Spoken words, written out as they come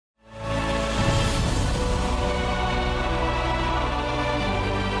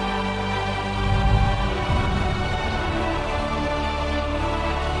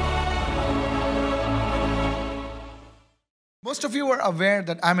Most of you are aware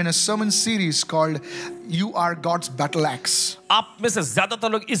that I'm in a sermon series called You Are God's Battle Axe. आप में से ज्यादातर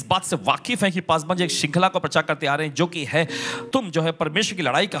लोग इस बात से वाकिफ हैं कि पासवान जी एक श्रृंखला को प्रचार करते आ रहे हैं जो कि है तुम जो है परमेश्वर की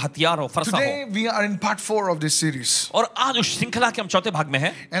लड़ाई का हथियार हो, फरसा हो। Today we are in part 4 of this series. और आज उस श्रृंखला के हम चौथे भाग में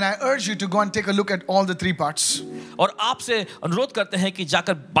हैं। And I urge you to go and take a look at all the 3 parts. और आपसे अनुरोध करते हैं कि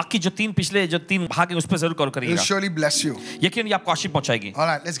जाकर बाकी जो 3 पिछले जो 3 भाग हैं उस पर जरूर गौर It will करिएगा। surely bless you. यकीन ये आपको आशीष पहुंचाएगी। All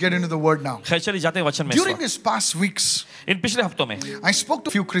right, let's get into the word now. खैर चलिए जाते हैं वचन में। During these past weeks, इन पिछले हफ्तों में I spoke to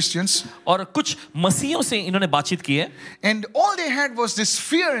a few Christians, और कुछ मसीहियों से इन्होंने बातचीत की है, and all they had was this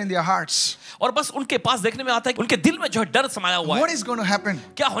fear in their hearts. और बस उनके पास देखने में आता है कि उनके दिल में जो है डर समाया हुआ What है। is going to happen?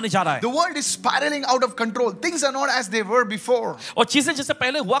 क्या होने जा रहा है? The world is spiraling out of control. Things are not as they were before. और चीजें जैसे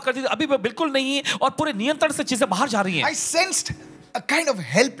पहले हुआ करती थी अभी भी बिल्कुल नहीं है और पूरे नियंत्रण से चीजें बाहर जा रही हैं। I sensed a kind of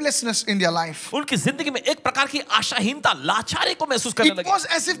helplessness in their life. उनकी जिंदगी में एक प्रकार की आशाहीनता, लाचारी को महसूस करने It लगे। was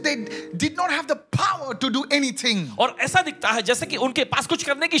as if they did not have the power to do anything. और ऐसा दिखता है जैसे कि उनके पास कुछ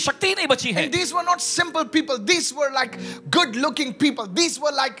करने की शक्ति ही नहीं बची है। And these were not simple people. These were like good-looking people. These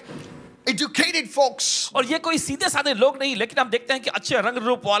were like educated folks. और ये कोई सीधे साधे लोग नहीं, लेकिन हम देखते हैं कि अच्छे रंग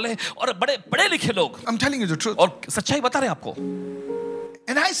रूप वाले और बड़े पढ़े लिखे लोग। I'm telling you the truth. और सच्चाई बता रहे हैं आपको।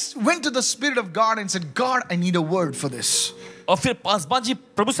 And I went to the Spirit of God and said, God, I need a word for this. और फिर पासवान जी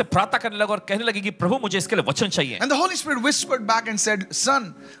प्रभु से प्रार्थना करने लगे और कहने लगे कि प्रभु मुझे इसके लिए वचन चाहिए। And the Holy Spirit whispered back and said,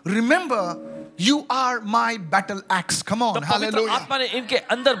 Son, remember, you are my battle axe. Come on, तो पवित्र hallelujah. आत्मा ने इनके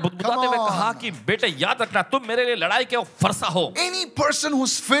अंदर बुदबुदाते हुए कहा कि बेटे याद रखना तुम मेरे लिए लड़ाई के फरसा हो। Any person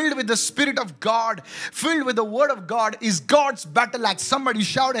who's filled with the Spirit of God, filled with the Word of God, is God's battle axe. Somebody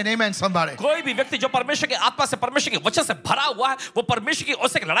shout an amen, somebody. कोई भी व्यक्ति जो परमेश्वर के आत्मा से, परमेश्वर के वचन से भरा हुआ है, वो परमेश्वर की ओर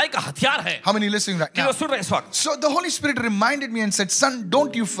से एक लड़ाई का हथियार है। How many listening right कि now? वो सुन रहे हैं इस वक्त? So the Holy Spirit reminded me and said, Son,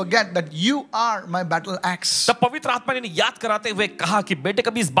 don't you forget that you are my battle axe. तब पवित्र आत्मा ने याद कराते हुए कहा कि बेटे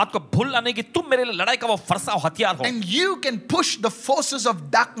कभी इस बात को भूलना नहीं कि तुम मेरे लिए लड़ाई का वो फरसा और हथियार हो। And you can push the forces of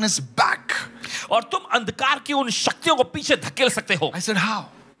darkness back. और तुम अंधकार की उन शक्तियों को पीछे धकेल सकते हो। I said, how?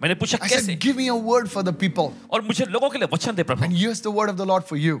 मैंने पूछा I कैसे? said, give me a word for the people. और मुझे लोगों के लिए वचन दे प्रभु। And here's the word of the Lord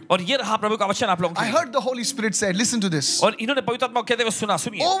for you. और ये रहा प्रभु का वचन आप लोगों के I लिए। heard the Holy Spirit say, listen to this. और इन्होंने पवित्र आत्मा को कहते हुए सुना,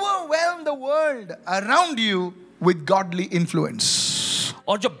 सुनिए। Overwhelm the world around you with godly influence.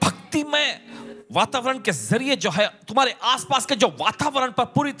 और जो भक्तिमय वातावरण के जरिए जो है तुम्हारे आसपास के जो वातावरण पर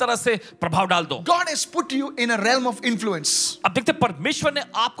पूरी तरह से प्रभाव डाल दो। God has put you in a realm of influence. अब देखते परमेश्वर ने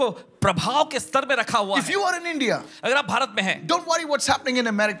आपको प्रभाव के स्तर में रखा हुआ If है। you are in India, अगर आप भारत में हैं, don't worry what's happening in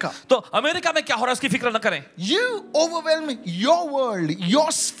America. तो अमेरिका में क्या हो रहा है उसकी फिक्र न करें। You overwhelm your world,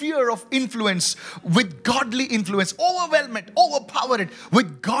 your sphere of influence with godly influence. Overwhelm it, overpower it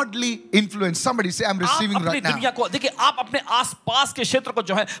with godly influence. Somebody say, I'm receiving आप अपनी right now. दुनिया को देखिए, आप अपने आसपास के क्षेत्र को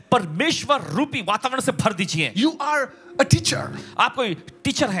जो है परमेश्वर रूपी वातावरण से भर दीजिए। You are a teacher. आप कोई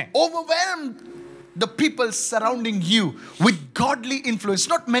टीचर हैं। Overwhelm the people surrounding you with godly influence.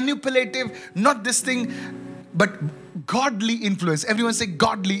 Not manipulative, not this thing, but godly influence. Everyone say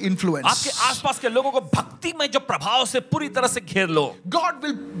godly influence. आपके आसपास के लोगों को भक्ति में जो प्रभाव से पूरी तरह से घेर लो। God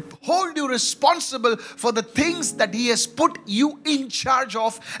will hold you responsible for the things that He has put you in charge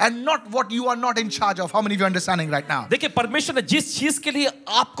of and not what you are not in charge of. How many of you are understanding right now? देखिए परमेश्वर ने जिस चीज के लिए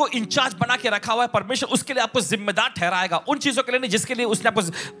आपको in charge बना के रखा हुआ है, परमेश्वर उसके लिए आपको जिम्मेदार ठहराएगा। उन चीजों के लिए नहीं जिसके लिए उसने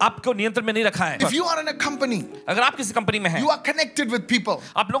आपको नियंत्रण में नहीं रखा है। If you are in a company, अगर आप किसी कंपनी में हैं, you are connected with people.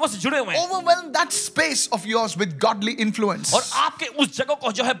 आप लोगों से जुड़े हुए हैं, Overwhelm that space of yours with godly influence. और आपके उस जगह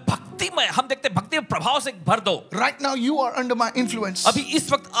को जो है भक्ति में, हम देखते हैं भक्ति में प्रभाव से भर दो। Right now you are under my influence. अभी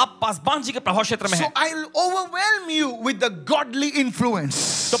इस वक्त आप पासवान जी के प्रभाव क्षेत्र में So हैं। I'll overwhelm you with the godly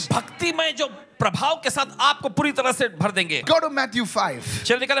influence. तो भक्ति में जो प्रभाव के साथ आपको पूरी तरह से भर देंगे। Go to Matthew 5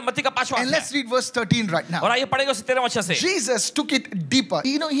 चलिए निकालें मत्ती का 5वां and अध्याय। let's read verse 13 right now. और आइए पढ़ेंगे उसे 13वें वचन से। Jesus took it deeper.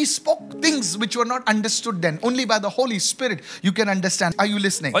 You know, He spoke things which were not understood then. Only by the Holy Spirit you can understand. Are you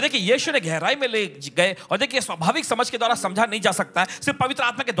listening? और देखिए यीशु ने गहराई में ले गए और देखिए स्वाभाविक समझ के द्वारा समझा नहीं जा सकता है, सिर्फ पवित्र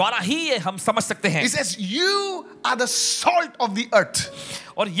आत्मा के द्वारा ही ये हम समझ सकते हैं। He says, you are the salt of the earth.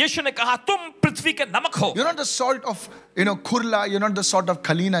 और यीशु ने कहा तुम पृथ्वी के नमक हो। You're not the salt of, Kurla. You're not the salt of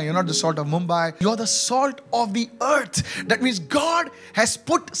Kalina. You're not the salt of Mumbai. You're the salt of the earth. That means God has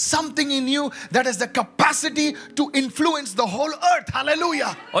put something in you that has the capacity to influence the whole earth.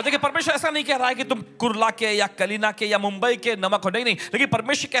 Hallelujah. और देखिए परमेश्वर ऐसा नहीं कह रहा है कि तुम कुरला के या कलीना के या मुंबई के नमक हो, नहीं नहीं, लेकिन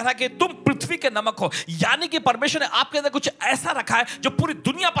परमेश्वर कह रहा है कि तुम पृथ्वी के नमक हो। यानी कि परमेश्वर ने आपके अंदर कुछ ऐसा रखा है जो पूरी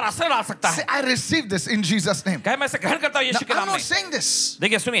दुनिया पर असर डाल सकता है। Say, I receive this in Jesus' name. कहे मैं इसे ग्रहण करता हूं Now, यीशु के I'm नाम not में। saying this.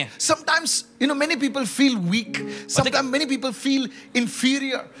 देखिए सुनिए, Sometimes, many people feel weak. Sometimes many people feel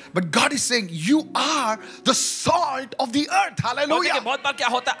inferior, but God is saying you are the salt of the earth. Hallelujah. बहुत बार क्या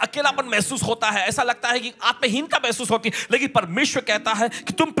होता है, अकेलापन महसूस होता है, ऐसा लगता है कि आत्महीनता महसूस होती है, लेकिन परमेश्वर कहता है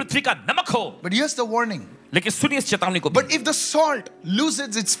कि तुम पृथ्वी का नमक हो. But here's the warning. लेकिन सुनिए इस चेतावनी को. But if the salt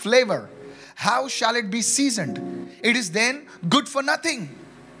loses its flavor, how shall it be seasoned? It is then good for nothing.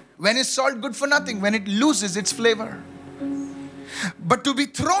 When is salt good for nothing? When it loses its flavor. But to be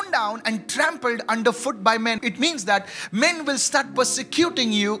thrown down and trampled underfoot by men. It means that men will start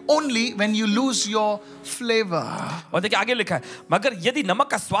persecuting you only when you lose your flavor. और देखिए आगे लिखा है, मगर यदि नमक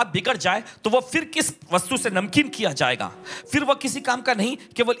का स्वाद बिगड़ जाए तो वह फिर किस वस्तु से नमकीन किया जाएगा? फिर वह किसी काम का नहीं,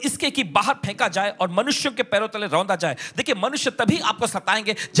 केवल इसके कि बाहर फेंका जाए और मनुष्यों के पैरों तले रौंदा जाए. देखिए मनुष्य तभी आपको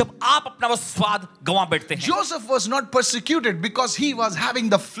सताएंगे जब आप अपना वो स्वाद गंवा बैठते हैं. Joseph was not persecuted because he was having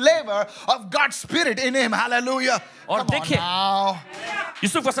the flavor of God's Spirit in him. Hallelujah. और देखिए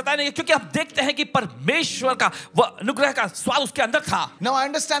यूसुफ को सताया नहीं क्योंकि आप देखते हैं कि परमेश्वर का वह अनुग्रह का स्वाद उसके अंदर था. Now I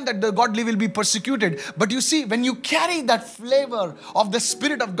understand that the godly will be persecuted, but you see, when you carry that flavor of the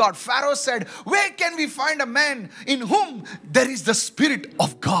Spirit of God, Pharaoh said, where can we find a man in whom there is the Spirit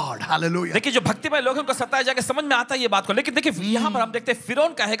of God? Hallelujah. देखिए जो भक्तिमय लोग हैं उनको सताया जाके समझ में आता है ये बात को, लेकिन देखिए यहाँ पर हम देखते हैं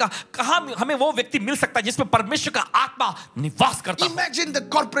फिरौन कहेगा कहाँ हमें वो व्यक्ति मिल सकता है जिसमें परमेश्वर का आत्मा निवास करता है. Imagine the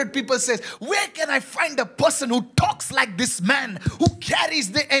corporate people says, where can I find a person who talks like this man, who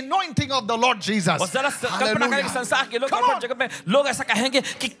carries the anointing of the Lord Jesus? और जरा कल्पना करें संसार के लोग कॉर्पोरेट जगत में लोग ऐसा कहेंगे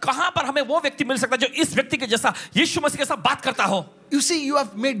कि कहां पर हमें वो व्यक्ति मिल सकता है जो इस व्यक्ति के जैसा यीशु मसीह के साथ बात करता हो. You see, you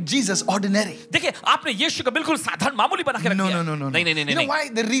have made Jesus ordinary. देखिए आपने यीशु को बिल्कुल साधारण मामूली बना के रख दिया. No. नहीं. You know why?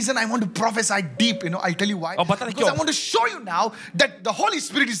 The reason I want to prophesy deep, I'll tell you why. Because I want to show you now that the Holy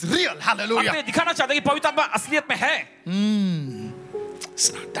Spirit is real. Hallelujah. आपने दिखाना चाहते हैं कि पवित्र आत्मा असलियत में है.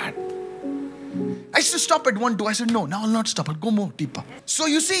 It's not that. I used to stop at 1, 2. I said, no, now I'll not stop. I'll go more deeper. So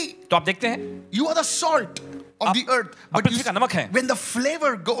you see, तो आप देखते हैं you are the salt of the earth. But पृथ्वी का नमक है. when the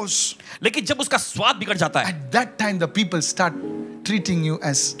flavor goes, लेकिन जब उसका स्वाद बिगड़ जाता है, at that time the people start treating you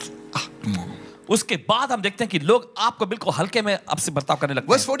as उसके बाद हम देखते हैं कि लोग आपको बिल्कुल हल्के में आपसे बर्ताव करने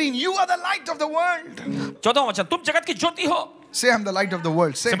लगते Verse हैं. 14, you are the light of the world. 14वां वचन, तुम जगत की ज्योति हो. Say, I'm the light of the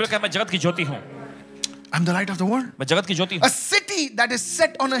world. Say, simple कहे मैं जगत की ज्योति हूँ. I'm the light of the world. मैं जगत की ज्योति हूँ. A city that is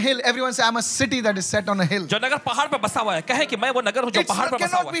set on a hill. Everyone say, I'm a city that is set on a hill. जो नगर पहाड़ पर बसा हुआ है, कहे कि मैं वो नगर हूँ जो It पहाड़ पर बसा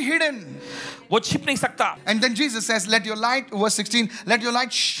cannot हुआ be है. hidden. वो छिप नहीं सकता. And then Jesus says, let your light, verse 16, let your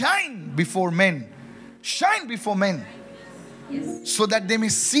light shine before men. Shine before men. So that they may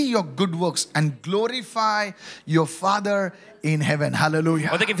see your good works and glorify your Father in heaven. Hallelujah.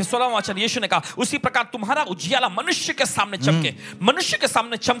 और देखिए फिर 16वां वचन यीशु ने कहा उसी प्रकार तुम्हारा उजियाला मनुष्य के सामने चमके. मनुष्य के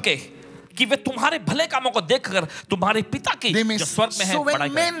सामने चमके कि वे तुम्हारे भले कामों को देखकर तुम्हारे पिता की जो स्वर्ग में है So बड़ाई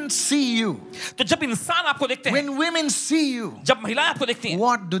when करें. men see you, तो जब इंसान आपको देखते हैं, when women see you, जब महिलाएं आपको देखती हैं,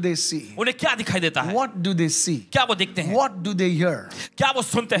 what do they see? उन्हें क्या दिखाई देता है? What do they see? क्या वो देखते हैं? What do they hear? क्या वो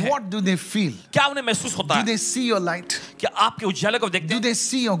सुनते हैं? What do they feel? क्या उन्हें महसूस होता Do है? they see your light? क्या आपके उजाले को देखते Do हैं? they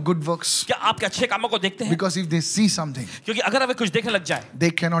see your good works? क्या आपके अच्छे कामों को देखते हैं? Because if they see something, क्योंकि अगर वे कुछ देखने लग जाए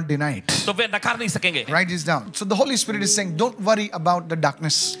they cannot deny it. तो वे नकार नहीं सकेंगे. Write this down. So the Holy Spirit is saying, don't worry about the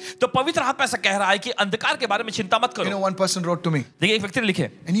darkness. तो पवित्र आत्मा ऐसा कह रहा है कि अंधकार के बारे में चिंता मत करो. One person wrote to me, देखिए एक व्यक्ति ने लिखे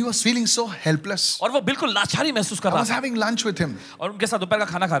and he was feeling so helpless. और वो बिल्कुल लाचारी महसूस कर I रहा was था having lunch with him, और उनके साथ दोपहर का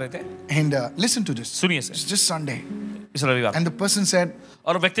खाना खा रहे थे. and listen to this. सुनिए It's इसे. just Sunday, इस रविवार and the person said,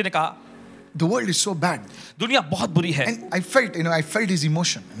 और व्यक्ति ने कहा the world is so bad, दुनिया बहुत बुरी है. and I felt his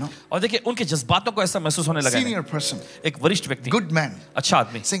emotion. और देखिए उनके जज्बातों को ऐसा महसूस होने लगा. Senior person, एक वरिष्ठ व्यक्ति, good man, अच्छा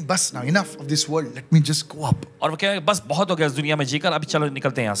आदमी, saying, "Bas now, enough of this world. Let me just go up." और वो कह बस बहुत हो गया इस दुनिया में जीकर, अभी चलो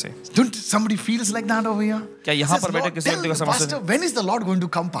निकलते हैं यहाँ से. Don't somebody feels like that over here? क्या यहाँ Says, पर बैठे "Lord, किसी tell व्यक्ति को the समस्या pastor, नहीं? when is the Lord going to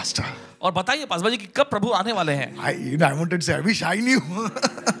come, pastor?" और बताइए पासवान जी कि कब प्रभु आने वाले हैं. I wanted to say, I wish I knew.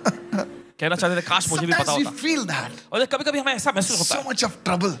 कहना चाहते थे काश मुझे भी पता Sometimes we होता. feel that. और कभी-कभी हमें ऐसा महसूस होता So है much of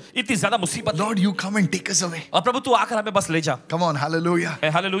trouble. इतनी ज्यादा मुसीबत. Lord, you come and take us away. और प्रभु तू आकर हमें बस ले जा. Come on, hallelujah.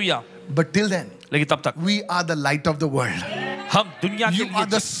 Hallelujah. But till then, लेकिन तब तक we are the light of the world. हम दुनिया के You are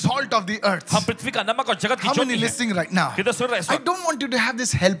लिए the salt of the earth. हम पृथ्वी का नमक और जगत की How many ज्योति हैं. listening right now? किधर सुन रहे हैं इस I वक्त? don't want you to have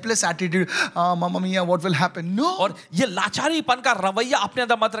this helpless attitude. Mamma mia, what will happen? No. और ये लाचारीपन का रवैया अपने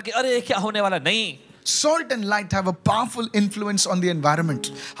अंदर मत रखे. अरे क्या होने वाला नहीं. Salt and light have a powerful influence on the environment.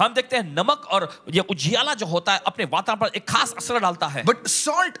 हम देखते हैं नमक और ये उजियाला जो होता है अपने वातावरण पर एक खास असर डालता है. But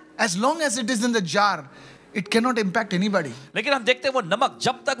salt, as long as it is in the jar, it cannot impact anybody. लेकिन हम देखते हैं वो नमक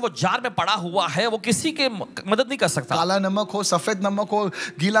जब तक वो जार में पड़ा हुआ है वो किसी के मदद नहीं कर सकता. काला नमक हो, सफेद नमक हो,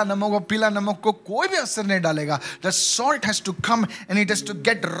 गीला नमक हो, पीला नमक को कोई भी असर नहीं डालेगा. The salt has to come and it has to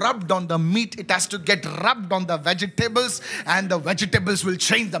get rubbed on the meat. It has to get rubbed on the vegetables and the vegetables will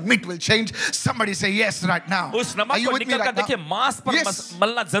change. The meat will change. Somebody say yes right now. उस नमक को निकल कर देखिए मांस पर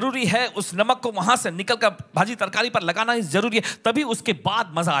मलना जरूरी है. उस नमक को वहां से निकल कर भाजी तरकारी पर लगाना ही जरूरी है. तभी उसके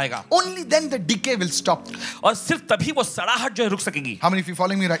बाद मजा आएगा. Only then the decay will stop. और सिर्फ तभी वो सड़ाहट जो है रुक सकेगी. How many of you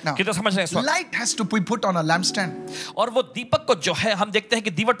following me right now? कितना समझ रहे हैं इस वक्त? Light has to be put on a lampstand. और वो दीपक को जो है हम देखते हैं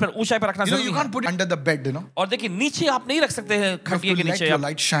कि दीवट पर ऊंचाई पर रखना जरूरी है. You can't put it under the bed, you know. और देखिए नीचे आप नहीं रख सकते हैं खटिया के नीचे. Let your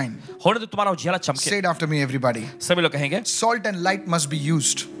light shine. होने तो तुम्हारा उजाला चमके. Say it after me, everybody. सभी लोग कहेंगे. Salt and light must be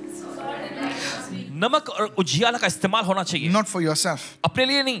used. नमक और उजियाला का इस्तेमाल होना चाहिए. Not for yourself. अपने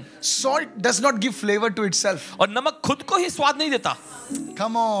लिए नहीं. Salt does not give flavor to itself. और नमक खुद को ही स्वाद नहीं देता.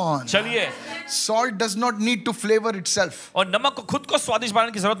 Come on. चलिए. Salt does not need to flavor itself. और नमक को खुद को स्वादिष्ट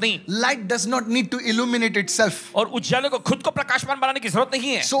बनाने की जरूरत नहीं. Light does not need to illuminate itself. और उजाले को खुद को प्रकाशमान बनाने की जरूरत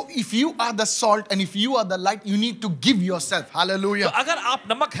नहीं है. So if you are the salt and if you are the light, you need to give yourself. Hallelujah. तो अगर आप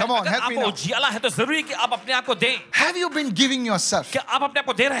नमक हैं, अगर आपको उजाला है तो जरूरी है कि आप अपने आप को दें. Have you been giving yourself? क्या आप अपने आप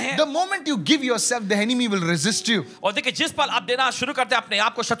को दे रहे हैं? The moment you give yourself, the enemy will resist you. और देखिए जिस पल आप देना शुरू करते हैं अपने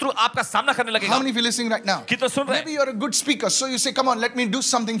आप को शत्रु आपका सामना करने लगेगा. How many of you listening right now? कितना सुन रहे हैं? Maybe you're a good speaker, so you say, "Come on, let me do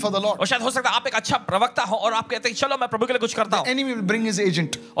something for the Lord." और शायद हो सकता है आप एक अच्छा प्रवक्ता हो और आप कहते हैं चलो मैं प्रभु के लिए कुछ करता हूं. The enemy will bring his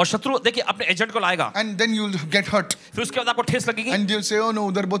agent. और शत्रु देखिए अपने एजेंट को लाएगा. And then you'll get hurt. फिर उसके बाद आपको ठेस लगेगी. And you'll say, "Oh no,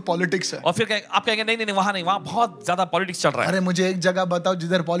 उधर बहुत politics है." और फिर आप कहेंगे नहीं नहीं नहीं वहां नहीं, वहां बहुत ज्यादा पॉलिटिक्स चल रहा है. अरे मुझे एक जगह बताओ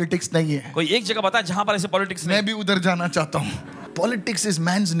जिधर politics नहीं है. कोई एक जगह बताए जहां पर ऐसे पॉलिटिक्स नहीं. मैं भी उधर जाना चाहता हूँ. Politics is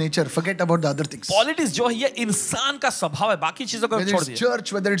man's nature. Forget about the other things. Politics जो है ये इंसान का स्वभाव है. बाकी चीजों को Whether छोड़ it's दीजिए.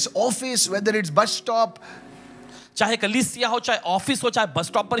 church, whether it's office, whether it's bus stop. चाहे कलीसिया हो, चाहे ऑफिस हो, चाहे बस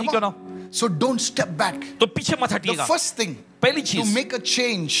स्टॉप पर ही क्यों ना हो. So don't step back. तो पीछे मत The हटिएगा. first thing पहली to चीज make a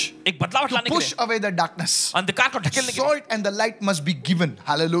change, एक बदलाव to लाने के push लिए away the darkness, अंधकार को ढकेलने के लिए salt and the light must be given.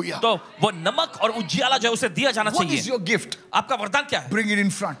 Hallelujah. तो वो नमक और उजियाला जो है उसे दिया जाना What is चाहिए. your gift? आपका वरदान क्या है? Bring it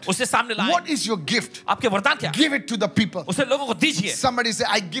in front. उसे सामने लाएं. What is your gift? आपके वरदान क्या है? Give it to the people. उसे लोगों को दीजिए. Somebody say,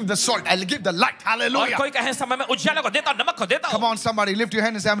 "I give the salt, I'll give the light." और Hallelujah. कोई कहे समय में उजियाला को देता हूं, नमक को देता Come हूं. on, somebody lift your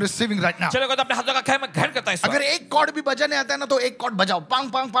hand and say, "I'm receiving right now." चलो तो अपने हाथों का कहे मैं ग्रहण करता हूं इस अगर वक्त. एक कॉर्ड भी बजाने आता है ना तो एक कॉर्ड बजाओ. पांग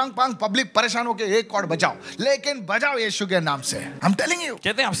पांग पांग पांग. पब्लिक परेशान होके एक कॉर्ड बजाओ, लेकिन बजाओ यीशु के नाम से. I'm telling you.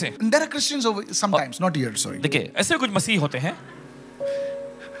 कहते हैं आपसे. There are Christians over sometimes, not here, sorry. देखिए ऐसे कुछ मसीह होते हैं.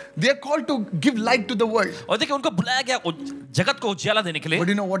 They are called to give light to the world. और देखिए उनको बुलाया गया जगत को उजियाला देने के लिए. But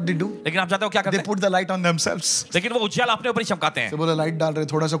you know what they do? लेकिन आप जानते हो क्या करते They हैं? put the light on themselves. लेकिन वो उजियाला अपने ऊपर ही चमकाते हैं. तो बोला लाइट डाल रहे,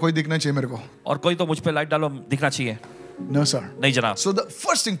 थोड़ा सा कोई दिखना चाहिए मेरे को. और कोई तो मुझ पे लाइट डालो दिखना चाहिए. No sir. नहीं जनाब. So the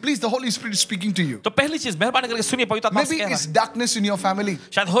first thing, please, the Holy Spirit is speaking to you. तो पहली चीज मेहरबानी करके सुनिए पवित्र आत्मा Maybe से कह it's रहा है. darkness in your family.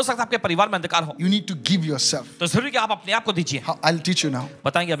 शायद हो सकता है आपके परिवार में अंधकार हो. You need to give yourself. तो जरूरी कि आप अपने आप को दीजिए. I'll teach you now.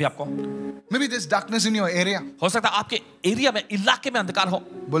 बताएंगे अभी आपको. Maybe there's darkness in your area. हो सकता है आपके एरिया में इलाके में अंधकार हो.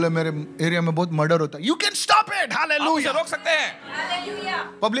 बोले मेरे एरिया में बहुत मर्डर होता है. You can stop it. आप उसे Hallelujah. रोक सकते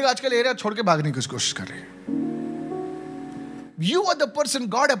हैं. पब्लिक आजकल एरिया छोड़ के भागने की कोशिश कर रही है. You are the person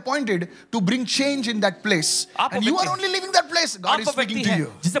God appointed to bring change in that place, आप and you are व्यक्ति- only living that place. God आप is वो speaking व्यक्ति to हैं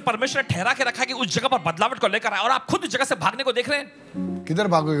you. जिसे परमेश्वर ने ठहरा के रखा है कि उस जगह पर बदलावट को लेकर आए और आप खुद उस जगह से भागने को देख रहे हैं. किधर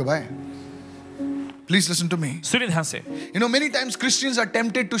भागोगे भाई? Please listen to me. सुनिए ध्यान से. You know, many times Christians are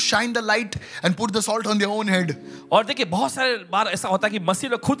tempted to shine the light and put the salt on their own head. और देखिए बहुत सारे बार ऐसा होता है कि मसीह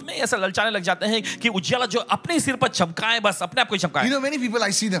लोग खुद में ऐसा ललचाने लग जाते हैं कि उजियाला जो अपने सिर पर चमकाए, बस अपने आप को ही चमकाए. You know, many people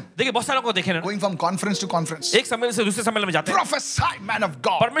I see them देखिए बहुत सारे लोगों को देखे ना, going from conference to conference. एक सम्मेलन से दूसरे सम्मेलन में जाते हैं. Prophesy, man of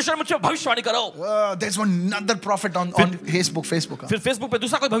God. परमेश्वर मुझे भविष्यवाणी करो. There's one another prophet on Facebook. फिर फेसबुक पे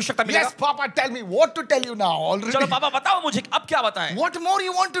दूसरा कोई भविष्यवक्ता मिलेगा. Yes, Papa, tell me what to tell you now already. चलो पापा बताओ मुझे अब क्या बताएं. What more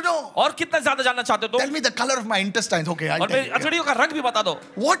you want to know? और कितना ज्यादा जानना चाहते हो Tell तुम. me the color of my intestines. Okay, I'll और tell मेरी you. अतड़ियों का रंग भी बता दो.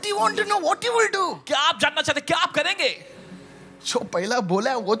 What do you want to know? What you will do? क्या आप जानना चाहते, क्या आप करेंगे. जो पहला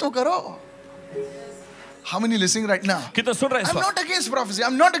बोला है वो तो करो. How many listening right now? कितना सुन रहे हैं इस I'm वक्त. not against prophecy.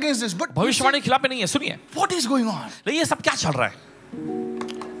 I'm not against this. But भविष्यवाणी के खिलाफ में नहीं है. सुनिए what is going on? लेकिन ये सब क्या चल रहा है.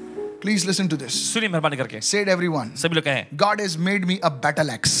 Please listen to this. सुनिए मेहरबानी करके. Say it, everyone. सभी लोग कहें God has made me a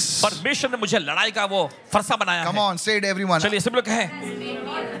battle axe. परमेश्वर ने मुझे लड़ाई का वो फरसा बनाया Come है. on, say it, everyone. चलिए सभी लोग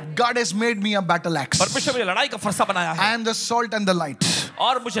कहें God has made me a battle axe. परमेश्वर ने लड़ाई का फरसा बनाया I है. am the salt and the light.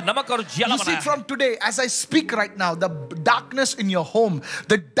 और मुझे नमक और जियाला You see, बनाया है। from today, as I speak right now, the darkness in your home,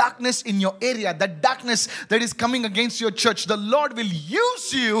 the darkness in your area, the darkness that is coming against your church, the Lord will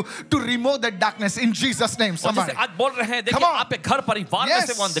use you to remove that darkness in Jesus' name. और Somebody. जैसे आज बोल रहे हैं, Come देखिए on. आपके घर परिवार में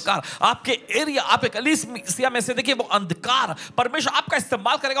से Yes. वो अंधकार, आपके एरिया, आपके कलीसिया में से देखिए वो अंधकार परमेश्वर आपका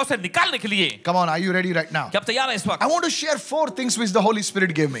इस्तेमाल करेगा उसे निकालने के लिए। Come on, are you ready right now? क्या आप तैयार हैं इस वक्त? I want to share 4 things which the Holy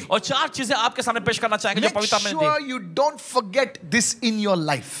Spirit gave me. और 4 चीजें आपके सामने पेश करना चाहेंगे जो Make पवित्र आत्मा ने sure the. you don't forget this in your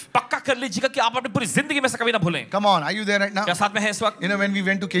life. पक्का कर लीजिएगा कि आप अपनी पूरी जिंदगी में से कभी ना भूलें। Come on, are you there right now? क्या साथ में है इस वक्त? You know, when we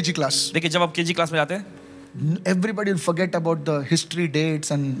went to KG class, देखिए जब आप केजी क्लास में जाते हैं, everybody will forget about the history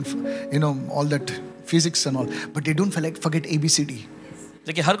dates and, you know, all that physics and all, but they don't forget ABCD.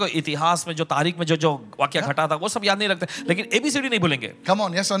 देखिए हर कोई इतिहास में जो तारीख में जो वाक्य घटा था वो सब याद नहीं रखते, लेकिन एबीसीडी नहीं भूलेंगे। Come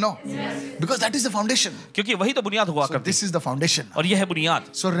on, yes or no? Yes. Because that is the foundation. क्योंकि वही तो बुनियाद हुआ So करती this is the foundation. और ये है बुनियाद।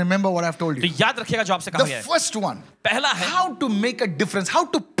 So remember what I've told तो you. याद रखिएगा जो आपसे कहा The गया है। first one, पहला है how to make a difference, how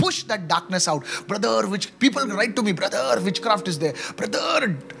to push that darkness out. Brother, which people write to me, brother, witchcraft is there.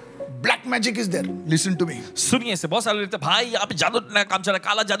 Brother, black magic is there. Listen to me. सुनिए से बहुत सारे लोग कहते हैं भाई यहाँ पे जादू का काम चल रहा है,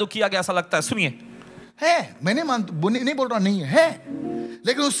 काला जादू किया गया ऐसा लगता है। सुनिए, है, मैंने नहीं बोल रहा नहीं है,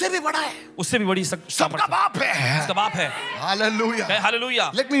 लेकिन उससे भी बड़ा है, उससे भी बड़ी सबका बाप है, उसका बाप है। Hallelujah.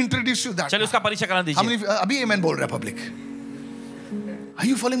 Hallelujah. Let me introduce you that. चलिए उसका परिचय करा How दीजिए। many अभी amen बोल रहे हैं public? Are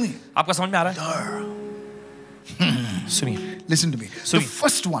you following me? आपका समझ में आ रहा है? सुनिए, Listen to me. The सुनिए।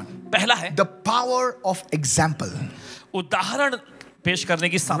 first one, पहला है the power of example. उदाहरण पेश करने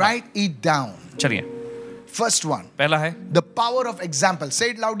की सामर्थ। Write it down. चलिए, First one, पहला है the power of example.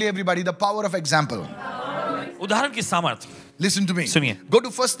 Say it loudly, everybody. The power of example. उदाहरण की सामर्थ। Listen to me. सुनिए। Go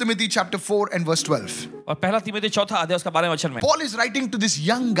to 1 Timothy chapter 4 and verse 12. और पहला तीमुथी 4 अध्याय उसका 12वें वचन में। Paul is writing to this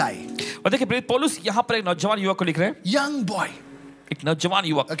young guy, और देखिए प्रेरित पौलुस यहाँ पर एक नौजवान युवक को लिख रहे हैं, young boy, एक नौजवान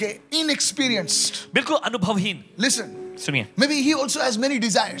युवक, okay, inexperienced. बिल्कुल अनुभवहीन। Listen, सुनिए, maybe he also has many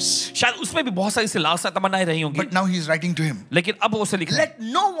desires, शायद उसमें भी बहुत सारी सी लालसा तमन्नाएं रही होंगी, but now he is writing to him. लेकिन अब वो उसे लिख रहा है,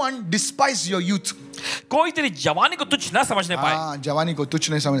 Let no one despise your youth. कोई तेरी जवानी को तुच्छ ना समझने पाए, हाँ, जवानी को तुच्छ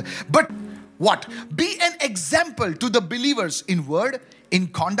नहीं समझ. But what? Be an example to the believers in word, in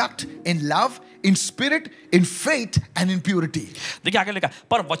conduct, in love, in spirit, in faith, and in purity. देखिए आगे लिखा,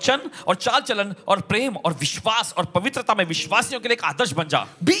 पर वचन और चाल चलन और प्रेम और विश्वास और पवित्रता में विश्वासियों के लिए एक आदर्श बन जा।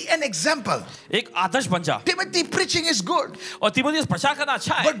 Be an example. एक आदर्श बन जा। Timothy, preaching is good, और तीमुथियुस प्रचार करना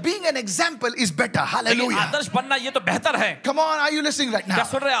अच्छा है, but being an example is better. लेकिन Hallelujah. आदर्श बनना ये तो बेहतर है। Come on, are you listening right क्या now?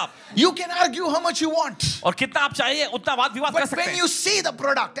 सुन रहे हैं आप? You can argue how much you want, और कितना आप चाहिए उतना वाद विवाद कर but सकते when हैं, you see the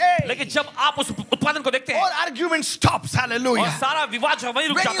product, hey, लेकिन जब आप उस उत्पादन को देखते हैं all argument stops. और Hallelujah. सारा विवाद जो है वही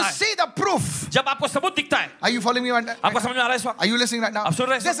रुक When जाता you है, see the proof, जब आपको सबूत दिखता है। are you following me right now? आपको समझ में आ रहा है इस वक्त? Are you listening right now? आप सुन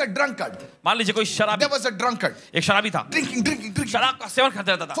रहे हैं? There's a drunkard. मान लीजिए कोई शराबी, There was a drunkard एक शराबी था, drinking शराब का सेवन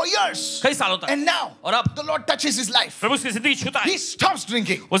करते रहता था for years, कई सालों तक, and now और अब the Lord touches his life. प्रभु उसकी जिंदगी छूता है, He stops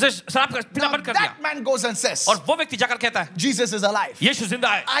drinking. उसे शराब का पीना Now बंद कर दिया, that man goes and says, और वो व्यक्ति जाकर कहता है Jesus is alive. यीशु जिंदा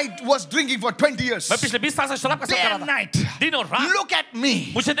है। I was drinking for 20 years. मैं पिछले 20 साल से शराब का Day सेवन कर and रहा था, night. दिन और रात। Look at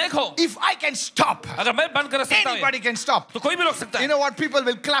me. मुझे देखो, If I can stop, अगर मैं बंद कर सकता हूँ anybody can stop. तो कोई भी रोक सकता You है। know what? People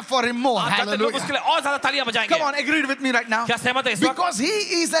will clap for him more. आप जानते हैं लोग उसके Hallelujah. लिए और ज्यादा तालियां बजाएंगे। Come on, agree with me right now. क्या सहमत है इस वक्त? Because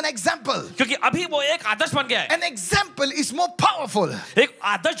he is an example. क्योंकि अभी वो एक आदर्श बन गया है। An example is more powerful. एक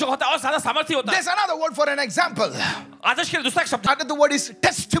आदर्श जो होता है और ज्यादा सामर्थ्य होता है। There's another word for an example. आदर्श के लिए दूसरा एक शब्द, Another word is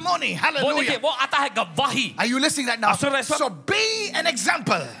testimony. वो देखिए Hallelujah. वो आता है गवाही। Are you listening right now? आप सुन रहे हैं इस वक्त? So be an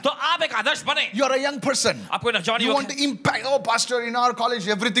example. तो आप एक आदर्श बने। You're a young person. आप कोई नौजवान You युवक want हैं। to impact. Oh, pastor, in our college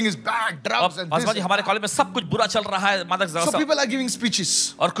everything is bad, drugs and Paswan ji this. हमारे कॉलेज में सब कुछ बुरा चल रहा है, मादक So द्रव्य, people are giving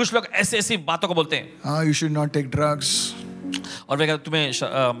speeches. और कुछ लोग ऐसे ऐसी बातों को बोलते हैं, You should not take drugs. और वे कहते हैं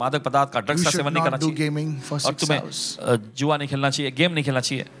तुम्हें मादक पदार्थ का ड्रग्स You का should सेवन नहीं करना not do चाहिए, gaming for और 6 hours. तुम्हें जुआ नहीं खेलना चाहिए, गेम नहीं खेलना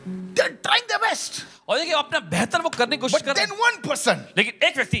चाहिए। They're trying their best. और देखिए अपना बेहतर वो करने की कोशिश But कर रहे then हैं, one person, लेकिन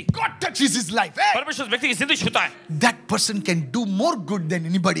एक व्यक्ति, God touches his life. Hey, परमेश्वर उस व्यक्ति की जिंदगी छूता है, that person can do more good than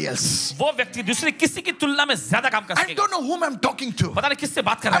anybody else. वो व्यक्ति दूसरे किसी की तुलना में ज्यादा काम कर I सकेगा। don't know whom I'm talking to. पता नहीं किससे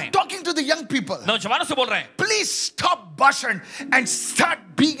बात कर रहे I'm हैं, talking to the young people. नौजवानों से बोल रहे हैं, Please stop bashing and start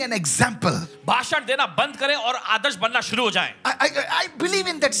being an example. भाषण देना बंद करें और आदर्श बनना शुरू हो जाएं। I believe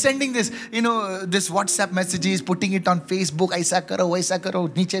in that, sending this, this WhatsApp messages, putting it on Facebook, ऐसा करो, वैसा करो,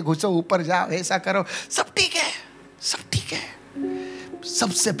 नीचे घुसो, ऊपर जाओ, ऐसा करो, सब ठीक है, सब ठीक है।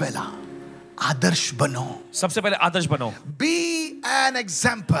 सबसे पहला आदर्श बनो। सबसे पहले आदर्श बनो, Be an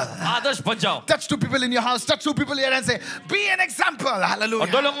example. आदर्श बन जाओ। Touch 2 people in your house, touch 2 people here and say, be an example. और 2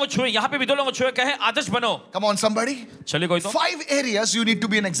 Hallelujah. लोगों को छुए, यहाँ पे भी 2 लोगों को छुए, कहें आदर्श बनो। Come on, somebody. चलिए कोई तो 5 areas you need to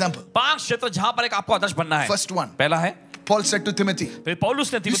be an example. 5 क्षेत्र जहां पर एक आपको आदर्श बनना है। First one, पहला है Paul said to Timothy. फिर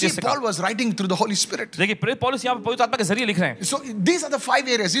पौलुस ने You तीमुथियुस see, से Paul कहा, was writing through the Holy Spirit. देखिए प्रेरित पौलुस यहाँ पे पवित्र आत्मा के जरिए लिख रहे हैं. So these are the 5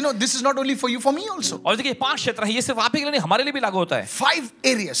 areas. You know, this is not only for you, for me also. और देखिए 5 क्षेत्र हैं, ये सिर्फ आप ही के लिए नहीं, हमारे लिए भी लागू होता है. 5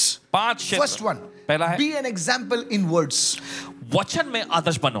 areas. 5 क्षेत्र. First one, पहला है, be an example in words. वचन में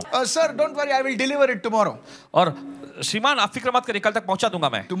आदर्श बनो. Sir, don't worry, I will deliver it tomorrow. और श्रीमान आप फिक्र मत करिए, कल तक पहुंचा दूंगा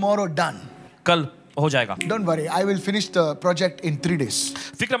मैं. Tomorrow done. कल हो जाएगा. Don't worry, I will finish the project in 3 days.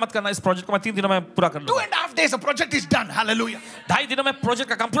 फिक्र मत करना, इस प्रोजेक्ट को मैं 3 दिनों में पूरा कर लूंगा. 2.5 days, the project is done. Hallelujah. 2.5 दिनों में प्रोजेक्ट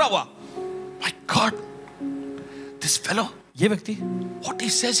का काम पूरा हुआ. My God, this fellow, ये व्यक्ति what he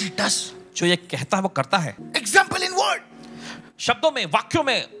says he does. जो ये कहता है वो करता है. Example in word. शब्दों में, वाक्यों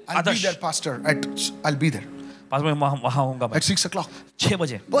में I'll be Adarsh. there, pastor. I'll be there पास में वहां होऊंगा मैं at 6 o'clock. 6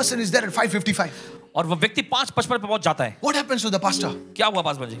 बजे. Person is there at 5:55. और वो व्यक्ति 5:55 पे पहुंच जाता है. What happens to the pastor? क्या हुआ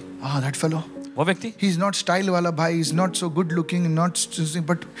 5 बजे? That fellow. वो व्यक्ति He's not style wala bhai. He's not so good looking, not.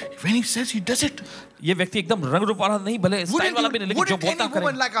 But when he says he does it, ये व्यक्ति एकदम रंग रूप वाला नहीं, भले स्टाइल वाला भी नहीं, लेकिन जो wouldn't बोलता any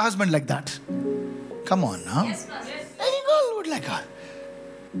woman करे. like a husband like that? Come on now. Any girl would like her.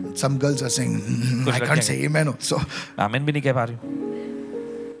 Some girls are saying, I can't say amen also. आमीन भी नहीं कह पा रही हूँ.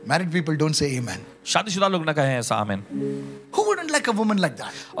 Married people don't say amen. शादीशुदा लोग ना कहें ऐसा आमीन. Who wouldn't like a woman like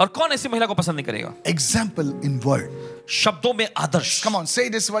that? और कौन ऐसी महिला को पसंद नहीं करेगा? Example in word. शब्दों में आदर्श. Come on, say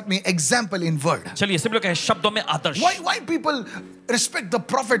this with me. Example in word. चलिए सभी लोग कहें शब्दों में आदर्श. Why people respect the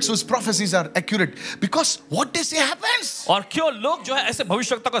prophets whose prophecies are accurate? Because what they say happens. और क्यों लोग जो है ऐसे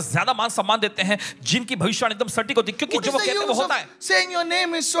भविष्यवक्ता को ज्यादा मान सम्मान देते हैं जिनकी भविष्यवाणी एकदम सटीक होती है, क्योंकि What जो is वो the कहते हैं वो use होता of है. saying your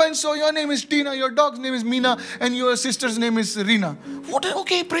name is so and so, your name is Tina, your dog's name is Meena, and your sister's name is Reena?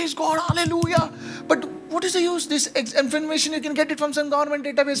 Okay, praise God, hallelujah. But what is the use? This information you can get it from some government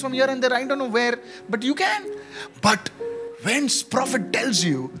database from here and there. I don't know where, but you can. But when prophet tells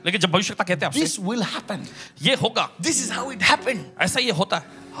you, लेकिन जब भविष्यवक्ता कहते हैं this आपसे will happen. ये होगा, This is how it happened. ऐसा ये होता है.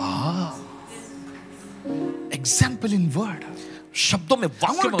 Example in word. शब्दों में, I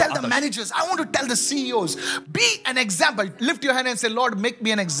वाक्यों want में to tell the Adarsh. managers, I want to tell the CEOs, be an example. Lift your hand and say, Lord, make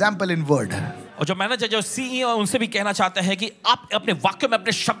me an example in word. और जो manager जो CEO है उनसे भी कहना चाहते हैं कि आप अपने वाक्यों में,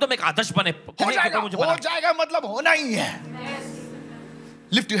 अपने शब्दों में एक आदर्श बने. हो जाएगा मतलब होना ही है.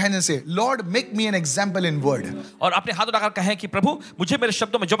 Lift your hand and say, Lord, make me an example in word. और अपने हाथ उठाकर कहें कि प्रभु मुझे मेरे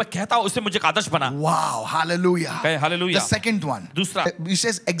शब्दों में जो मैं कहता हूं उससे मुझे एक आदर्श बना. Wow, hallelujah. कहें हालेलुया. The second one. दूसरा. He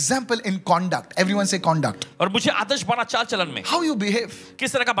says example in conduct. Everyone say conduct. और मुझे आदर्श बना चाल चलन में. How you behave.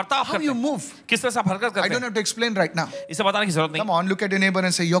 किस तरह का बर्ताव How करते you हैं. move. किस तरह से आप हरकत I करते don't हैं. have to explain right now. इसे बताने की जरूरत नहीं. Come on, look at your neighbor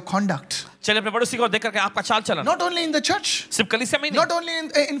and say your conduct. चलिए अपने पड़ोसी को देख करके आपका चाल चलन. Not only in the church. सिर्फ कलीसिया में ही नहीं. Not only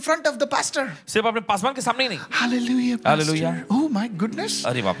in front of the pastor. सिर्फ अपने पासवान के सामने ही नहीं. Hallelujah, pastor. Hallelujah. Oh my goodness.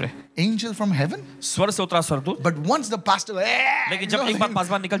 अरे बाप रे. Angel from heaven. स्वर से उतरा स्वर्गदूत. But once the pastor, लेकिन जब एक बार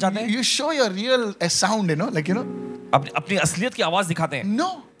पासवान निकल जाते हैं, you show your real sound, अपनी असलियत की आवाज दिखाते हैं.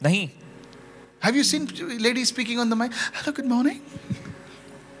 No. नहीं. Have you seen ladies speaking on the mic? Hello, good morning.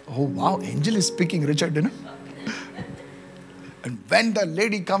 Oh wow, angel is speaking, Richard, And when the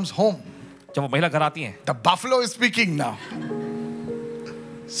lady comes home, जब वो महिला घर आती हैं, the buffalo is speaking now.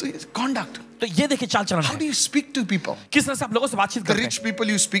 So it's conduct. तो ये देखिए चाल चलन How है. do you speak to people? किस तरह से आप लोगों से बातचीत The करते हैं. rich people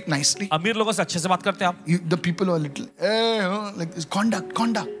you speak nicely. अमीर लोगों से अच्छे से बात करते हैं आप. The people who are little, like this,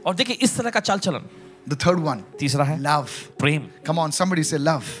 conduct. और देखिए इस तरह का चाल चलन. The third one, तीसरा है love. Prem. Come on, somebody say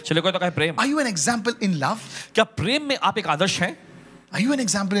love. चलिए कोई तो कहे प्रेम. Are you an example in love? क्या प्रेम में आप एक आदर्श हैं? Are you an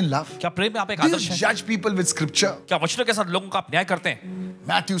example in love? क्या प्रेम में आप एक Do you आदर्श हैं? judge people with scripture? क्या वचनों के साथ लोगों का आप न्याय करते हैं?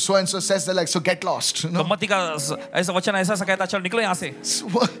 Matthew so and so says that, like, so get lost. तो No? मत्ती का ऐसा वचन ऐसा कहता है चलो निकलो यहाँ से. So,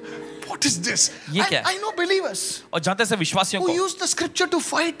 what is this? ये क्या है? I know believers और जानते से विश्वासियों who को, use the scripture to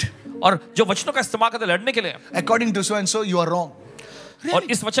fight. और जो वचनों का इस्तेमाल करते हैं लड़ने के लिए, According to so and so, you are wrong. और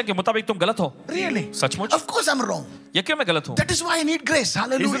इस वचन के मुताबिक तुम गलत हो. Really? सचमुच? Of course I'm wrong. ये क्यों मैं गलत हूँ? That is why I need grace.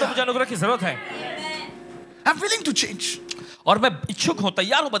 इसलिए तो मुझे Hallelujah. अनुग्रह की जरूरत है. I'm willing to change. और मैं इच्छुक हूँ,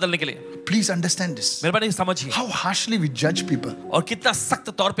 तैयार हूँ बदलने के लिए. Please understand this. मेरे बारे समझिए. How harshly we judge people. और कितना सख्त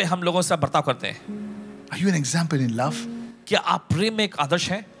तौर पे हम लोगों से बर्ताव करते हैं. Are you an example in love? क्या आप प्रेम में एक आदर्श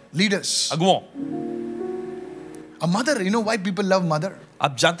हैं? Leaders. अगुओं. A mother, you know why people love mother?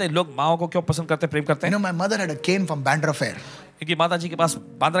 आप जानते हैं लोग माओ को क्यों पसंद करते हैं, प्रेम करते You हैं? know, my mother had a cane from Bandra Fair. क्योंकि माता जी के पास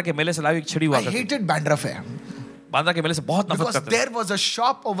बांद्रा के मेले से लाई एक छड़ी हुआ I करती. hated Bandra Fair. बांद्रा के मेले से बहुत नफरत Because करते थे. there was a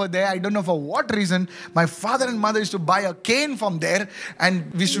shop over there. I don't know for what reason. My father and mother used to buy a cane from there,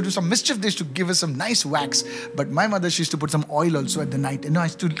 and we used to do some mischief. They used to give us some nice wax. But my mother, she used to put some oil also at the night. I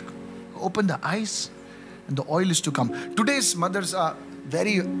used to open the eyes, and the oil used to come. Today's mothers are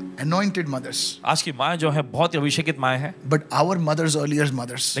very anointed mothers. आज की माँ जो है बहुत ही अभिषेकित माँ है. But our mothers, earlier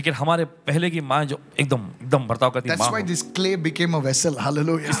mothers. लेकिन हमारे पहले की माँ जो एकदम बर्ताव करती That's माँ why हो. this clay became a vessel.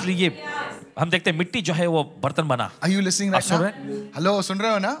 Hallelujah. इसलिए ये हम देखते हैं मिट्टी जो है वो बर्तन बना. Are you listening right आप सुन now? रहे हैं? Hello, सुन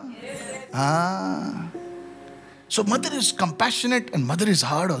रहे हो ना? Ah. So mother is compassionate and mother is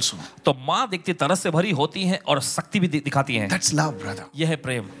hard also. तो माँ देखती तरस से भरी होती है और शक्ति भी दिखाती है. That's love, brother. यह है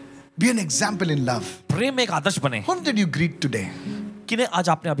प्रेम. Be an example in love. प्रेम में एक आदर्श बने. Whom did you greet today? किन्हें आज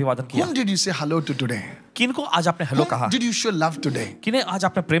आपने अभिवादन किया? Whom did you say hello to today? किनको आज आपने हेलो कहा? Whom did you show love today? किन्हें आज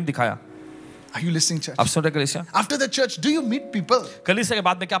आपने प्रेम दिखाया? Are you listening, church? आप सुन रहे कलीसिया? After the church, do you meet people? कलीसिया के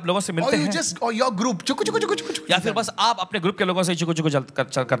बाद में क्या आप लोगों से Or मिलते you हैं? just, or your group, chuku, chuku, chuku, chuku, chuku. या फिर बस आप अपने ग्रुप के लोगों से चुकु चुकु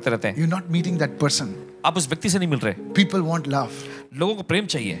करते रहते हैं? You're not meeting that person. आप उस व्यक्ति से नहीं मिल रहे. People want love. लोगों को प्रेम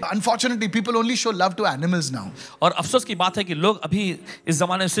चाहिए. Unfortunately, people only show love to animals now. और अफसोस की बात है कि लोग अभी इस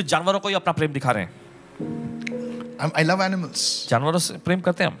जमाने में सिर्फ जानवरों को ही अपना प्रेम दिखा रहे हैं. I love animals. जानवरों से प्रेम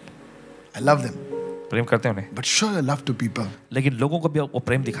करते हैं हम. I love them. प्रेम करते हैं उन्हें. But show your love to people. लेकिन लोगों को भी वो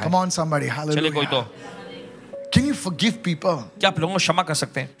प्रेम दिखाएं. Come on, somebody. चलिए कोई तो. Hallelujah. Can you forgive people क्या आप लोगों को क्षमा कर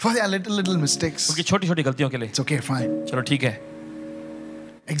सकते हैं? for their little mistakes? उनकी छोटी छोटी गलतियों के लिए. It's okay, fine. चलो ठीक है.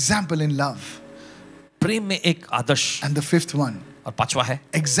 Example in love. प्रेम में एक आदर्श. And the fifth one. और पांचवा है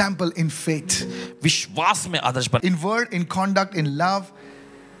Example in faith. विश्वास में आदर्श बन. In word, in conduct, in love,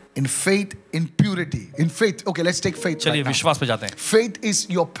 in faith, in purity. In faith. Okay, let's take faith. चलिए Right now. विश्वास पे जाते हैं. Faith is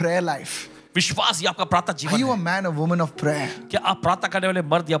your prayer life. विश्वास ये आपका प्रातः Are जीवन you a है. man or woman of prayer? क्या आप प्रातः करने वाले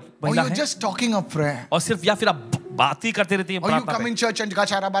मर्द या Or महिला you're हैं? just talking of prayer? और सिर्फ या फिर आप बात ही करते रहती हैं Or you प्रार्थना come पे. in church and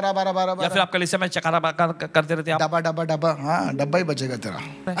gachara bara bara bara या फिर bara. आप कलीसिया में चकारा करते रहते हैं आप. Dabba dabba dabba. हाँ, डब्बा ही बचेगा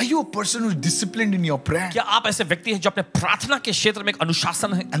तेरा. Are you a person who's disciplined in your prayer? क्या आप ऐसे व्यक्ति हैं जो अपने प्रार्थना के क्षेत्र में एक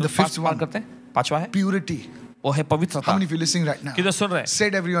अनुशासन है? And the fifth one. करते हैं. पांचवा है Purity. वो है How पवित्रता. many of you listening right now? किधर सुन रहे हैं?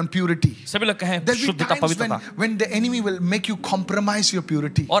 Said everyone purity. सभी लोग कहें There'll be शुद्धता times पवित्रता. when the enemy will make you compromise your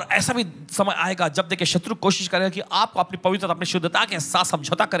purity. और ऐसा भी समय आएगा जब देखिए शत्रु कोशिश करेगा कि आपको अपनी पवित्रता अपनी शुद्धता के साथ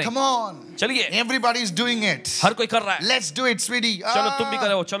समझौता करें. Come on. चलिए Everybody is doing it. हर कोई कर रहा है. Let's do it, sweetie. चलो तुम भी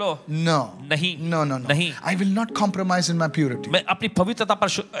करो. चलो No. नहीं. No. नहीं. I will not compromise in my purity. मैं अपनी पवित्रता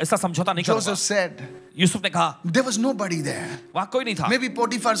पर ऐसा समझौता नहीं करूंगा. Joseph said, यूसुफ ने कहा there was nobody there. वहां कोई नहीं था. Maybe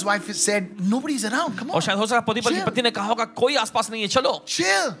Potiphar's wife said, nobody's around. Come और on. शायद हो सकता पोतीफर की पत्नी ने कहा होगा कोई आसपास नहीं है. चलो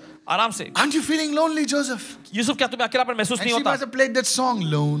Chill. आराम से. Aren't you feeling lonely, Joseph? Yusuf क्या तुम्हें अकेलापन महसूस And नहीं she होता? must have played that song,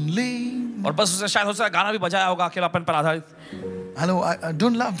 Lonely. और बस उसने शायद हो सकता गाना भी बजाया होगा अकेलापन पर आधारित. Hello, I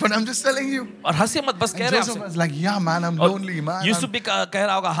don't laugh, but I'm just telling you. और हंसी मत बस कह And रहे हैं Joseph आपसे. was like, yeah, man, I'm और lonely, man. यूसुफ भी कह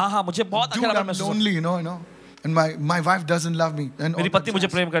रहा होगा हाँ हाँ मुझे बहुत Dude, अकेलापन I'm महसूस होता lonely, you know. And my wife doesn't love me. And है. मेरी पत्नी मुझे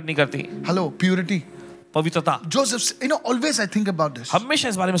प्रेम नहीं करती. hello, purity. पवित्रता. Joseph, always I think about this. हमेशा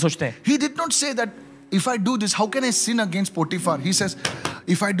इस बारे में सोचते हैं. He did not say that if I do this, how can I sin against Potiphar? He says,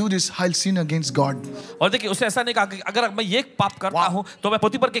 if I do this, I'll sin against God. और देखिए उसने ऐसा नहीं कहा कि अगर मैं ये पाप करता हूँ तो मैं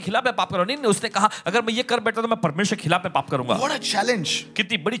पोतीफर के खिलाफ में पाप करूँ. नहीं उसने कहा अगर मैं ये कर बैठा तो मैं परमेश्वर के खिलाफ में पाप करूंगा. What a challenge.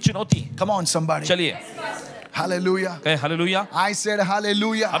 कितनी बड़ी चुनौती. Come on, somebody. चलिए Hallelujah. कहे हालेलुया. I said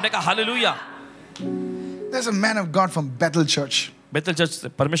hallelujah. हमने कहा hallelujah. There's a man of God from Bethel Church. Bethel church से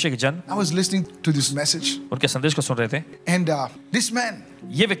परमेश्वर के जन I was listening to this message. उनके संदेश को सुन रहे थे. And this man,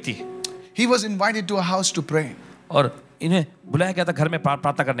 ये व्यक्ति he was invited to a house to pray. और इन्हें बुलाया गया था घर में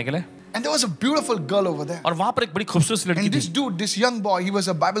प्रार्थना करने के लिए. And there was a beautiful girl over there. और वहां पर एक बड़ी खूबसूरत लड़की And this थी. dude, this young boy, he was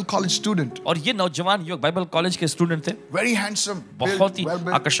a Bible college student. और ये नौजवान युवक बाइबल कॉलेज के स्टूडेंट थे. Very handsome. built, बहुत ही well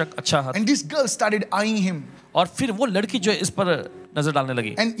built. आकर्षक अच्छा हाथ. And this girl started eyeing him. और फिर वो लड़की जो है इस पर नजर डालने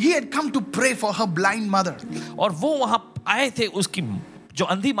लगी. And he had come to pray for her blind mother. और वो वहां आए थे उसकी जो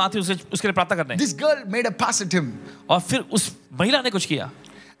अंधी माँ थी उसके लिए प्रार्थना करने. This girl made a pass at him. और फिर उस महिला ने कुछ किया.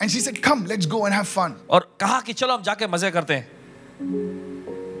 And she said, come, let's go and have fun. और कहा कि चलो हम जाके मजे करते हैं.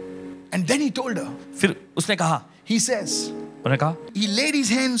 And then he told her, फिर उसने कहा, he says, उन्होंने कहा, he laid his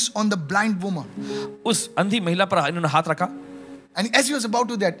hands on the blind woman. उस अंधी महिला पर इन्होंने हाथ रखा. And as he was about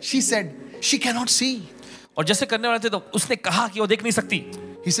to do that, she said, she cannot see. और जैसे करने वाले थे तो उसने कहा कि वो देख नहीं सकती.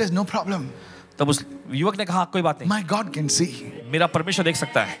 He says, no problem. तब उस युवक ने कहा कोई बात नहीं. My God can see. मेरा परमेश्वर देख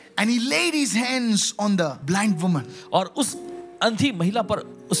सकता है. And he laid his hands on the blind woman. और उस अंधी महिला पर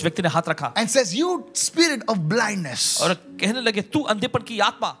उस व्यक्ति ने हाथ रखा. And says, you spirit of blindness, और कहने लगे तू अंधेपन की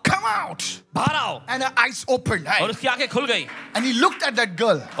आत्मा come out. बाहर आओ. And her eyes opened. और उसकी आंखें खुल गई. And he looked at that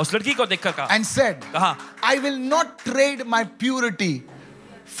girl उस लड़की को देखकर कहा, and said, कहा I will not trade my purity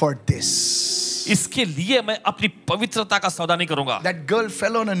for this. इसके लिए मैं अपनी पवित्रता का सौदा नहीं करूंगा. That girl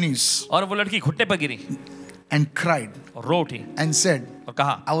fell on her knees और वो लड़की घुटने पर गिरी and cried और रो उठी and said, और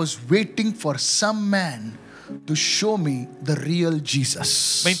कहा I was waiting for some man to show me the real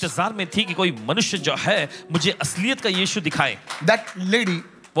Jesus. मैं इंतजार में थी कि कोई मनुष्य जो है मुझे असलियत का यीशु दिखाए. That lady,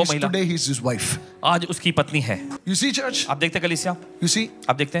 वो is महिला today he's his wife. आज उसकी पत्नी है. You see, church? आप देखते हैं कलीसिया, You see?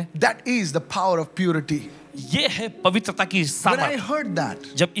 आप देखते हैं That is the power of purity. ये है पवित्रता की When I सामर्थ. heard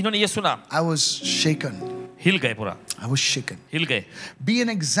that, जब इन्होंने ये सुना I was shaken. हिल गए पूरा. I was shaken. हिल गए. Be an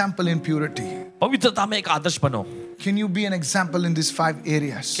example in purity. पवित्रता में एक आदर्श बनो. Can you be an example in these 5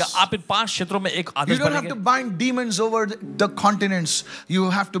 areas? क्या आप इन 5 क्षेत्रों में एक You Adarsh don't have to बनेंगे? bind demons over the continents. You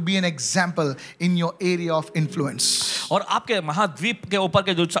have to be an example in your area of influence. और आपके महाद्वीप के ऊपर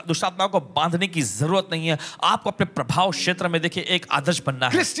के दुष्टात्माओं को बांधने की जरूरत नहीं है. आपको अपने प्रभाव क्षेत्र में देखिए एक आदर्श बनना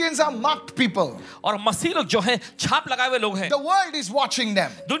है. Christians are marked people. और मसीह लोग जो हैं छाप लगाए हुए लोग हैं. The world is watching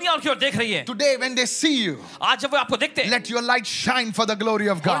them. दुनिया उनकी ओर देख रही है. Today when they see you, आज जब वो आपको देखते हैं, let your light shine for the glory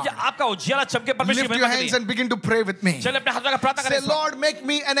of God. आपका उजियाला चमके परमेश्वर की Lift your महिमा के hands लिए. and begin to pray with me. चलिए अपने हाथ लगा प्रार्थना Say, करें. Lord, make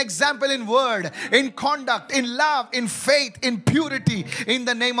me an example in word, in conduct, in love, in faith, in purity, in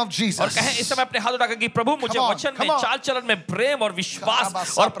the name of और Jesus. कहें इस समय अपने हाथ उठाकर कि प्रभु मुझे Come on, वचन come में, on. चाल चलन में, प्रेम और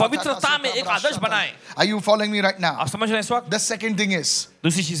विश्वास और पवित्रता में एक आदर्श बनाएं. Are you following me right now? आप समझ रहे हैं इस वक्त? The second thing is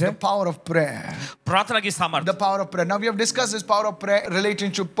दूसरी चीज the है power of prayer. प्रार्थना की सामर्थ्य. The power of prayer. Now we have discussed this power of prayer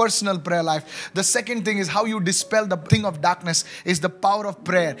relating to personal prayer life. The second thing is how you dispel the thing of darkness is the power of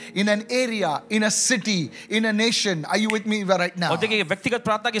prayer in an area, in a city, in a nation. Are you with me right now? और देखिए व्यक्तिगत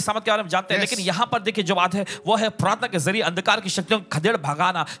प्रार्थना की सामर्थ्य के बारे में जानते हैं, Yes. लेकिन यहाँ पर देखिए जो बात है वो है प्रार्थना के जरिए अंधकार की शक्तियों को खदेड़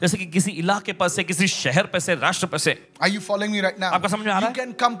भगाना, जैसे कि किसी इलाके पर से, किसी शहर पर से, राष्ट्र पर से. Are you following me right now? आपका समझ में आ रहा You है?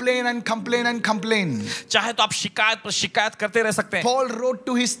 can complain and complain and complain. चाहे तो आप शिकायत पर शिकायत करते रह सकते हैं. Paul wrote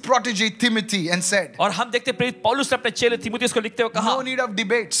to his protege Timothy and said, और हम देखते हैं प्रेरित पौलुस ने अपने चेले तीमुथियुस को लिखते हुए कहा, no need of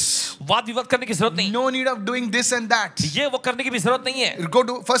debates, वाद विवाद करने की जरूरत नहीं, no need of doing this and that. ये वो करने की भी जरूरत नहीं है. Go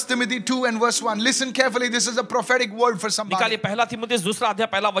to 1 Timothy 2 and verse 1. Listen carefully. This is a prophetic word for somebody. निकालिए पहला तीमुथियुस दूसरा अध्याय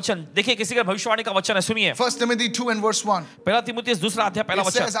पहला वचन. देखिए किसी का भविष्यवाणी का वचन है, सुनिए. 1 Timothy 2 and verse 1. पहला तीमुथियुस दूसरा अध्याय पहला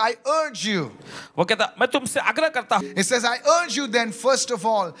It says, वचन. I urge you. वो कहता मैं तुमसे आग्रह करता हूं. It says, I urge you then, first of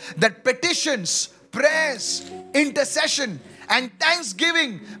all, that petitions, prayers, intercession, and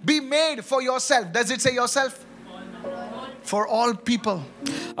thanksgiving be made for yourself. Does it say yourself? For all people.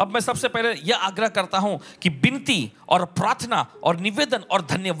 अब मैं सबसे पहले यह आग्रह करता हूं कि विनती और प्रार्थना और निवेदन और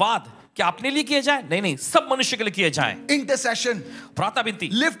धन्यवाद क्या अपने लिए किए जाए? नहीं नहीं, सब मनुष्य के लिए किए जाए. Intercession. प्रार्थना विनती.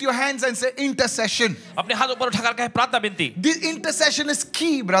 Lift your hands and say intercession. अपने हाथ ऊपर उठाकर कहे प्रार्थना विनती. This intercession is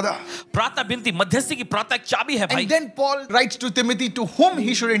key, brother. प्रार्थना विनती मध्यस्थी की प्रार्थना एक चाबी है भाई. And then Paul writes to Timothy to whom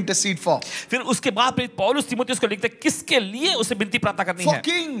he should intercede for. फिर उसके बाद प्रेरित पौलुस तीमुथियुस को लिखते हैं किसके लिए उसे विनती प्रार्थना करनी For है.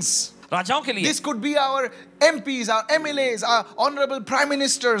 kings. राजाओं के लिए. This could be our MPs, our MLAs, our honorable prime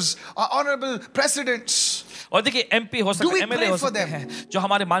ministers, our honorable presidents. और देखिए एमपी हो सकते हैं, एमएलए हो सकते हैं, जो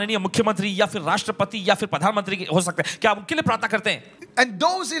हमारे माननीय मुख्यमंत्री या फिर राष्ट्रपति या फिर प्रधानमंत्री हो सकते हैं. क्या उनके लिए प्रार्थना करते हैं? And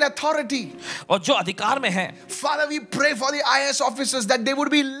those in authority. और जो अधिकार में हैं. Father, we pray for the IS officers that they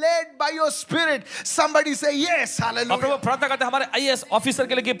would be led by your spirit. Somebody say yes, और hallelujah. प्रभु प्रार्थना करते हैं हमारे आईएएस ऑफिसर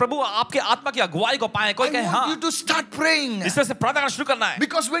के लिए कि प्रभु आपके आत्मा की अगुवाई को पाए. कोई I कहे want हाँ. you to start praying. इसमें से प्रार्थना करना शुरू करना है.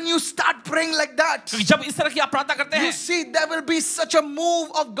 Because when you start praying like that, क्योंकि जब इस तरह की आप प्रार्थना करते you हैं, see there will be such a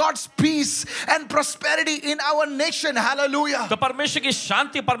move of God's peace and prosperity in our nation. Hallelujah. तो परमेश्वर की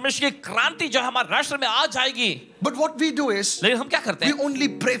शांति, परमेश्वर की क्रांति जो हमारे राष्ट्र में आ जाएगी. But what we do is, लेकिन हम क्या करते we हैं? only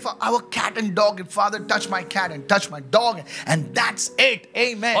pray for our cat and dog. Father, touch my cat and touch my dog. And that's it.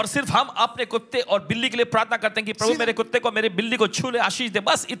 Amen. और सिर्फ हम अपने कुत्ते और बिल्ली के लिए प्रार्थना करते हैं कि प्रभु मेरे कुत्ते को, मेरे बिल्ली को छू ले, आशीष दे.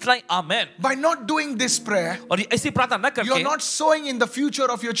 बस इतना ही. आमेन. By not doing this prayer, और ऐसी प्रार्थना न you're करके not sowing in the future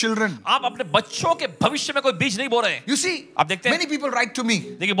of your children. आप अपने बच्चों के भविष्य में कोई बीज नहीं बो रहे हैं. You see, आप देखते हैं, many people write to me.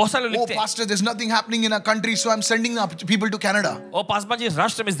 देखिए बहुत सारे लोग Oh, लिखते हैं, pastor, there's nothing happening in our country, so I'm sending people to Canada. ओ पासवान जी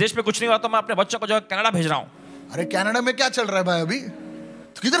राष्ट्र में इस देश में कुछ नहीं हो रहा तो मैं अपने बच्चों को जो है कनाडा भेज रहा हूँ. अरे कनाडा में क्या चल रहा है भाई अभी?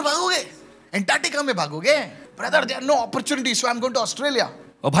 तो किधर भागोगे? एंटार्क्टिका में भागोगे? Brother, there are no opportunities, so I'm going to Australia.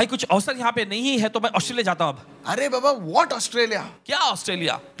 और भाई कुछ अवसर यहाँ पे नहीं है तो मैं ऑस्ट्रेलिया जाता हूँ अब. अरे बाबा, what Australia? क्या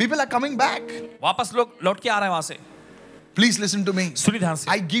Australia? People are coming back. वापस लोग लौट के आ रहे हैं वहां से. Please listen to me. सुनिए ध्यान से.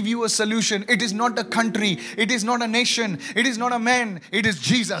 I give you a solution. It is not a country. It is not a nation. It is not a man. It is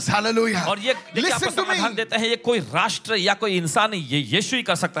Jesus. Hallelujah. और ये देखिए आपको Listen to समाधान me. देता है, ये कोई राष्ट्र या कोई इंसान नहीं, ये यीशु ही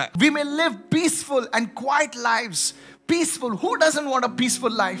कर सकता है. We may live peaceful and quiet lives. Peaceful. Who doesn't want a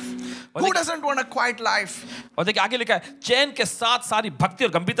peaceful life? Who doesn't want a quiet life? और देखिए आगे लिखा है चैन के साथ सारी भक्ति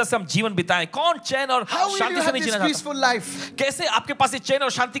और गंभीरता से हम जीवन बिताएं. कौन चैन और How will you शांति से have नहीं this जीना चाहता? peaceful life? कैसे आपके पास ये चैन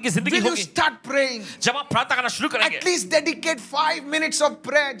और शांति की जिंदगी Will you होगी? start praying? जब आप प्रार्थना करना शुरू करेंगे, At least dedicate 5 minutes of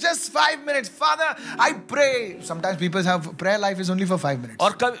prayer. Just 5 minutes. Father, I pray. Sometimes people have prayer life is only for 5 minutes.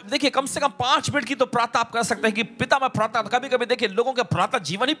 और देखिए कम से कम 5 मिनट की तो प्रार्थना आप कर सकते हैं कि पिता मैं प्रार्थना. कभी-कभी देखिए लोगों का प्रार्थना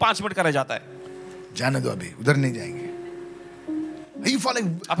जीवन ही 5 मिनट का रह जाता है. जाने दो अभी, उधर नहीं जाएंगे. Are you following?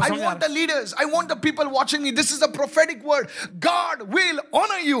 आप I समझ want the leaders. I want the people watching me. This is a prophetic word. God will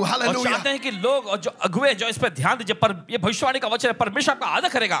honor you. और Hallelujah. चाहते हैं कि लोग और जो अगुवे जो इस पर ध्यान दीजिए, पर ये भविष्यवाणी का वचन है, परमेश्वर आपका आदर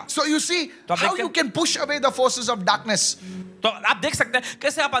करेगा. So you see तो आप how देखते you हैं? can push away the forces of darkness. तो आप देख सकते हैं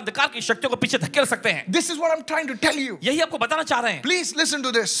कैसे आप अंधकार की शक्तियों को पीछे धकेल सकते हैं. This is what I'm trying to tell you. यही आपको बताना चाह रहे हैं. Please listen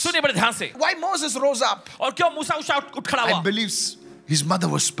to this. सुनिए बड़े ध्यान से. Why Moses rose up? और क्यों मूसा उठ खड़ा I हुआ? believe His mother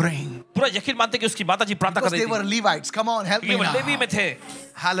was praying. पूरा यकीन मानते कि उसकी माता जी प्रार्थना कर Because रही they were थी, Levites. Come on, help me वो लेवी now. में थे.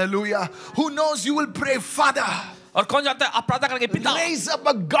 Hallelujah. Who knows you will pray, Father, और कौन जानता है आप प्रार्थना करेंगे, पिता raise up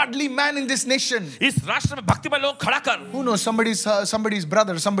a godly man in this nation. इस राष्ट्र में भक्तिमय लोग खड़ा कर. Who knows somebody's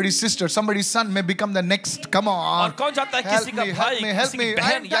brother, somebody's sister, somebody's son may become the next. Come on. और कौन जानता है Help किसी का me, भाई, help me, help किसी me. की I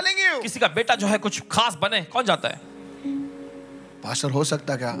बहन am या telling you. किसी का बेटा जो है कुछ खास बने, कौन जानता है? Pastor हो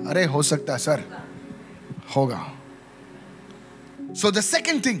सकता क्या? अरे हो सकता है सर. होगा. So the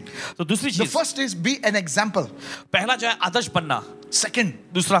second thing, तो दूसरी the चीज, first is be an example. पहला जो है आदर्श बनना, Second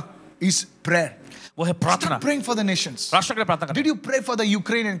दूसरा is prayer. वो है प्रार्थना. Start praying for the nations. राष्ट्र के लिए प्रार्थना Did करें. you pray for the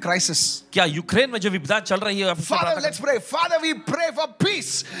Ukrainian crisis? क्या यूक्रेन में जो विपदा चल रही है, उसमें Father, प्रार्थना let's करें. pray. Father, we pray for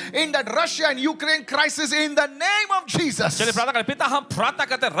peace in that Russia and Ukraine crisis in the name of Jesus. चलिए प्रार्थना करें. पिता हम प्रार्थना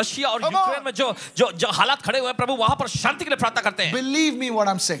करते हैं रशिया और Come यूक्रेन on. में जो हालात खड़े हुए हैं प्रभु, वहां पर शांति के लिए प्रार्थना करते हैं. Believe me what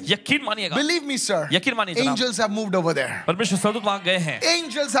I'm saying. यकीन मानिएगा, Believe me, sir. यकीन मानिए जनाब. Angels have moved over there. परमेश्वर स्वर्गदूत वहां गए हैं.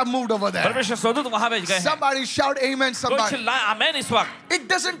 Angels have moved over there. परमेश्वर स्वर्गदूत वहां भेज गए हैं. Somebody shout amen, कोई somebody. चिल्लाए आमेन इस वक्त. It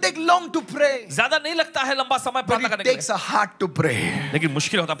doesn't take long to pray, ज्यादा नहीं लगता है लंबा समय but प्रार्थना it करने के takes लिए, a heart to pray. लेकिन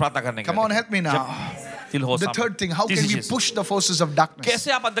मुश्किल होता है प्रार्थना करने के Come लिए. on, help me now. दिल हो The सामने. third thing, how can तीसरी we चीज, push the forces of darkness?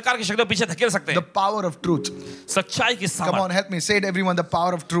 कैसे आप अंधकार की शक्तियों को पीछे धकेल सकते The हैं? power of truth. सच्चाई की Come on, सामर्थ. help me. Say it, everyone. The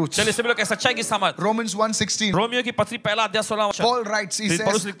power of truth. चलिए सभी लोग कहें सच्चाई की सामर्थ. Romans 1:16. रोमियो की पत्री पहला अध्याय 16 वचन. Paul writes, he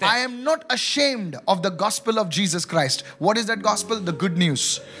पौलुस says, लिखते हैं, I am not ashamed of the gospel of Jesus Christ. What is that gospel? The good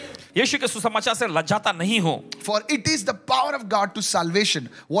news. यीशु के सुसमाचार से लज्जाता नहीं हो, For it is the power of God to salvation.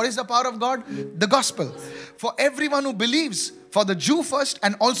 What is the power of God? The gospel. For everyone who believes, for the Jew first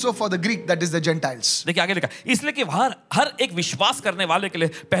and also for the Greek, that is the Gentiles. देखिए आगे लिखा, इसलिए कि हर एक विश्वास करने वाले के लिए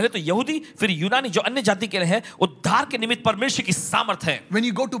पहले तो यहूदी फिर यूनानी जो अन्य जाति के लिए है, उद्धार के निमित्त परमेश्वर की सामर्थ है. When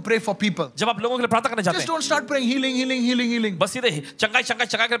you go to pray for people, जब आप लोगों के लिए प्रार्थना करने जाते just हैं, don't start praying healing, healing, healing, healing. बस सीधे चंगाई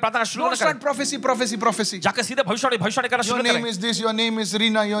के लिए प्रार्थना शुरू Don't न start करें. prophecy, prophecy, prophecy. जाकर सीधे भविष्यवाणी करना Your शुरू name करें. is this, your name is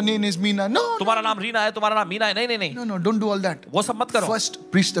Rina, your name is Meena. No, तुम्हारा नाम रीना है, तुम्हारा नाम मीना है. नहीं. no, don't do all that. वो सब मत करो. First,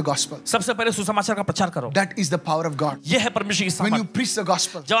 preach the gospel. सबसे पहले सुसमाचार का प्रचार करो. That is the power of God. यह है परमेश्वर की When you सामर्थ. preach the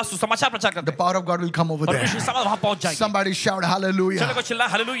gospel, जब आप सुसमाचार प्रचार करते the हैं, power of God will come over परमेश्वर की there. सामर्थ वहां पहुंच जाएगी. Somebody shout hallelujah. चलो कोई चिल्लाए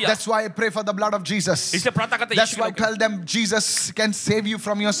hallelujah. That's why I pray for the blood of Jesus. इसलिए प्रार्थना करते हैं That's यीशु why I के नाम tell them Jesus can save you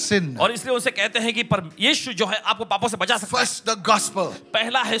from your sin. और इसलिए उनसे कहते हैं कि यीशु जो है आपको पापों से बचा सकता है. First, the gospel.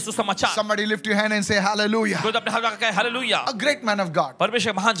 पहला है सुसमाचार. Somebody lift your hand and say hallelujah. कोई तो अपने हाथ लगा के hallelujah. A great man of God.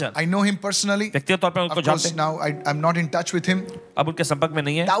 परमेश्वर महान जन. I know him personally. व्यक्तिगत तौर पर उनको Of जानते course, हैं. now I'm not in touch with him. अब उनके संपर्क में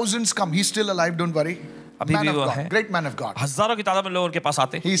नहीं है. Thousands come. He's still alive. Don't worry. अभी Man भी of वो God. है. Great man of God. हजारों की तादाद में लोग उनके पास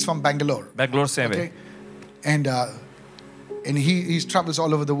आते हैं. He's from Bangalore. बेंगलोर से हैं वे. Okay. And he travels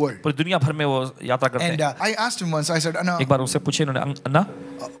all over the world. पूरी दुनिया भर में वो यात्रा करते And हैं. I asked him once. I said, Anna, एक बार उनसे पूछे इन्होंने, अन्ना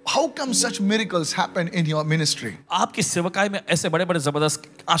how come such miracles happen in your ministry? आपकी सेवकाई में ऐसे बड़े-बड़े जबरदस्त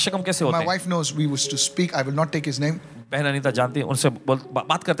आश्चर्य कैसे होते My हैं? wife knows we used to speak. I will not take his name. बहन अनीता जानती है, उनसे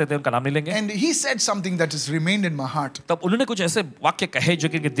बात करते थे, उनका नाम नहीं लेंगे. And he said something that has remained in my heart. तब उन्होंने कुछ ऐसे वाक्य कहे जो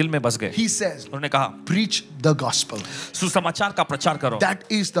कि इनके दिल में बस गए. He says, उन्होंने कहा, preach the gospel. सुसमाचार का प्रचार करो. That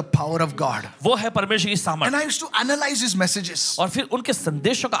is the power of God. वो है परमेश्वर की And सामर्थ. I used to analyze his messages. और फिर उनके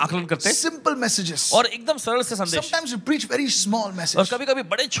संदेशों का आकलन करते Simple messages. और एकदम सरल से संदेश. Sometimes you preach very small और messages. कभी-कभी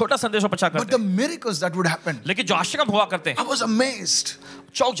बड़े छोटा संदेशों पर प्रचार But करते the miracles that would happen, लेकिन जो आश्चर्य हुआ करते I was amazed.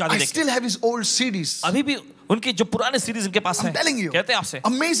 चौक जाने I देखे. still have his old CDs. अभी भी उनके जो पुराने सीरीज इनके पास I'm हैं, telling you. कहते हैं आपसे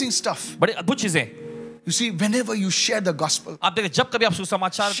Amazing stuff. बड़ी अद्भुत चीजें. You see, whenever you share the gospel, आप देखिए जब कभी आप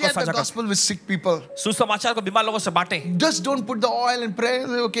सुसमाचार को share the साझा करते gospel with sick people. हैं, सुसमाचार को बीमार लोगों से बांटें. Just don't put the oil and pray,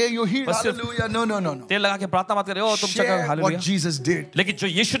 okay, you're healed, बस सिर्फ hallelujah. No. तेल लगा के प्रार्थना मत करें, ओ तुम चंगा Share what hallelujah. Jesus did. लेकिन जो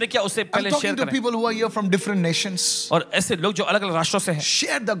यीशु ने किया उसे I'm पहले talking शेयर to करें. people who are here from different nations. और ऐसे लोग जो अलग-अलग राष्ट्रों से हैं,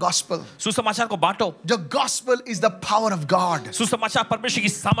 Share the gospel. सुसमाचार को बांटो. The gospel is the power of God. सुसमाचार परमेश्वर की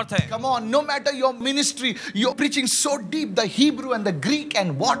सामर्थ है. Come on, no matter your ministry, you're preaching so deep, the Hebrew and the Greek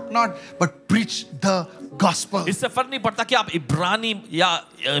and whatnot, but preach the gospel. इससे फर्क नहीं पड़ता कि आप इब्रानी या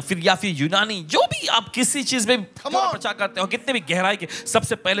फिर यूनानी जो भी आप किसी चीज में Come on. प्रचार करते हो, कितने भी गहराई के,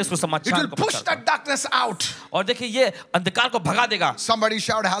 सबसे पहले It सुसमाचार will को push प्रचार that darkness out. करो. और देखिए ये अंधकार को भगा देगा. Somebody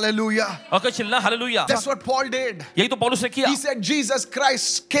shout hallelujah. और कोई चिल्ला hallelujah. That's what Paul did. यही तो पौलुस ने किया. He said Jesus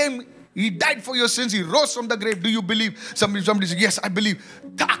Christ came, he died for your sins, he rose from the grave. Do you believe? Somebody said, yes, I believe.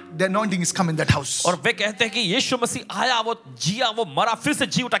 The anointing is come in that house. और वे कहते हैं कि यीशु मसीह आया, वो जिया, वो मरा, फिर से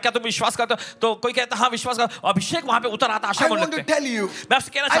जी उठा. क्या तुम विश्वास करते हो? तो कोई कहता है हाँ विश्वास कर. अभिषेक वहां पे उतर आता, आशा I बोल want लगते to हैं. tell you, मैं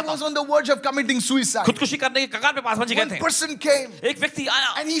आपसे कहना I चाहता was हूं, on the verge of committing suicide. खुदकुशी करने के कगार पे पासवान जी गए One थे. person came एक व्यक्ति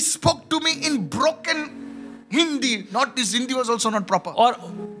आया and he spoke to me in broken Hindi. Not his Hindi was also not proper. और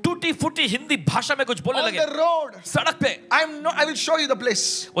टूटी फूटी हिंदी भाषा में कुछ बोलने On लगे. the road. सड़क पे. I will show you the place.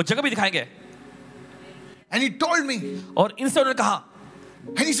 वो जगह भी दिखाएंगे. And he told me, और इनसे उन्होंने कहा,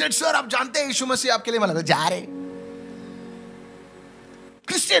 and he said, sir, आप जानते हैं यीशु मसीह आपके लिए मरा था. जा रहे.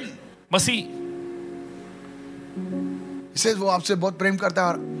 Christian. मसीह। He says वो आपसे बहुत प्रेम करता है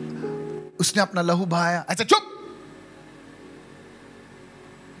और उसने अपना लहू बहाया. ऐसा चुप.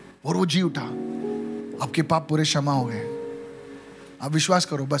 और वो जी उठा. आपके पाप पूरे क्षमा हो गए. आप विश्वास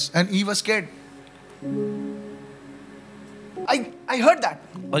करो बस. And he was scared. I heard that.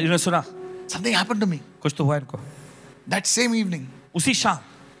 और इन्होंने सुना Something happened to me. कुछ तो हुआ इनको. That same evening, उसी शाम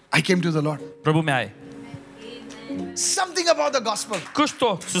I came to the Lord. प्रभु में आए. Something about the gospel. कुछ तो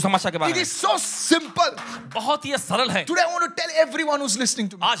सुसमाचार के बारे It में. is so simple. बहुत ही सरल है. Today I want to tell everyone who's listening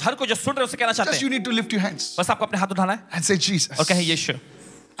to me. आज हर कोई जो सुन रहे हैं उसे कहना चाहते Just you हैं. need to lift your hands बस आपको अपने हाथ उठाना है and say, Jesus, और कहें यीशु,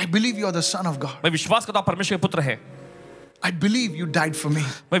 I believe you are the Son of God. मैं विश्वास करता हूँ परमेश्वर के पुत्र है. I believe you died for me.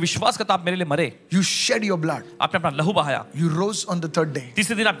 मैं विश्वास करता हूँ आप मेरे लिए मरे. You shed your blood. आपने अपना लहू बहाया. You rose on the third day.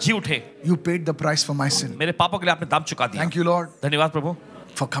 तीसरे दिन आप जी उठे. You paid the price for my sin. मेरे पापों के लिए आपने दाम चुका दिया. Thank you, Lord, धन्यवाद प्रभु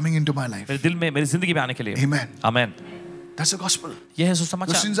for coming into my life. मेरे दिल में मेरी जिंदगी में आने के लिए. Amen. Amen. That's the gospel. यह है The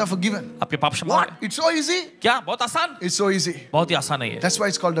सुसमाचार. sins are forgiven. आपके पाप क्षमा हो What? गए. It's so easy. क्या बहुत आसान. It's so easy. बहुत ही आसान है ये. That's why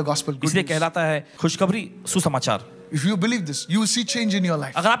it's called the gospel. Good इसलिए news. कहलाता है खुशखबरी सुसमाचार. If you believe this, you will see change in your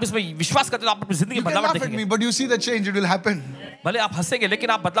life. अगर आप इसमें विश्वास करते हो तो आप अपनी जिंदगी You में can बदलाव laugh at me, देखेंगे. but you see the change. It will happen. भले आप हंसेंगे लेकिन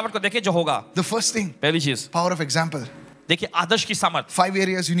आप बदलाव को देखें जो होगा. The first thing, पहली चीज power of example. देखिए आदर्श की सामर्थ. 5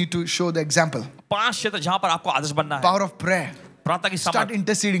 areas you need to show the example. 5 क्षेत्र जहां पर आपको आदर्श बनना है. Power of prayer. प्रार्थना की Start सामर्थ.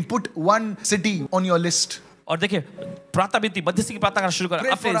 interceding. Put one city on your list. और देखिए प्रार्थना विनती मध्यस्थी की प्रार्थना करना शुरू करें.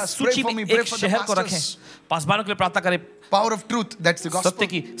 Pray for अपने us, pray सूची for में me, pray एक for the शहर को रखें. pastors. पासवानों के लिए प्रार्थना करें. Power of truth. That's the gospel.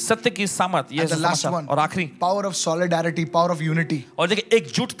 सत्य की सामर्थ. ये And the last समाचार. one, और आखिरी power of solidarity, power of unity. और देखिए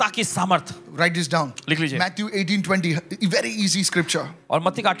एकजुटता की सामर्थ. Write this down. लिख लीजिए. Matthew 18:20. Very easy scripture. और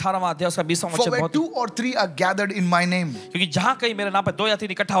मत्ती का 18वां अध्याय उसका 20वां For वचन where बहुत. 2 or 3 are gathered in my name, क्योंकि जहां कहीं मेरे नाम पर 2 या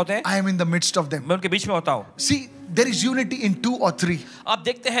 3 इकट्ठा होते हैं I am in the midst of them. मैं उनके बीच में होता हूँ. See, there is unity in 2 or 3. आप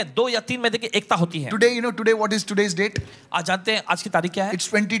देखते हैं 2 या 3 में देखिए एकता होती है. Today, today what is today's date? आज जानते हैं आज की तारीख क्या है.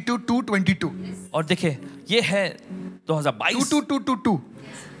 It's 22/2/22. और देखिए ये है 2022. 2/2/2/2.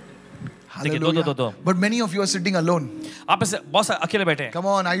 देखिए, दो, Hallelujah. दो, दो. But many of you are sitting alone. आप ऐसे बहुत सारे अकेले बैठे हैं. Come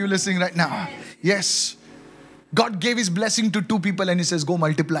on, are you listening right now? Yes. God gave his blessing to 2 people and he says, go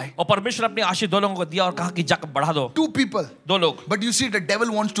multiply. और परमेश्वर अपनी आशीष 2 लोगों को दिया और कहा कि जाकर बढ़ा दो. 2 people. 2 लोग. But you see, the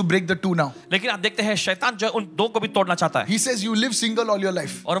devil wants to break the 2 now. लेकिन आप देखते हैं शैतान जो है उन 2 को भी तोड़ना चाहता है. He says, you live single all your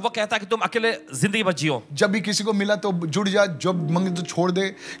life. और वो कहता है कि तुम अकेले जिंदगी भर जियो. जब भी किसी को मिला तो जुड़ जा, जब मंगे तो छोड़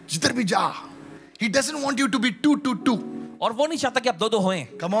दे, जिधर भी जा. He doesn't want you to be 2/2/2. और वो नहीं चाहता कि आप 2-2 होएं.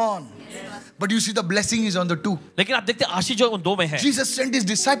 Come on. But you see, the blessing is on the 2. लेकिन आप देखते हैं आशीष जो उन 2 में है. Jesus sent his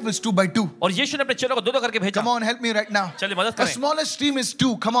disciples 2/2. और यीशु ने अपने चेलों को 2-2 करके भेजा. Come on, help me right now. चलिए मदद The करें. smallest team is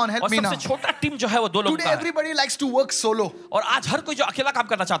 2. Come on, help और me now. सबसे छोटा टीम जो है वो 2 लोगों Today का है. everybody likes to work solo. और आज हर कोई जो अकेला काम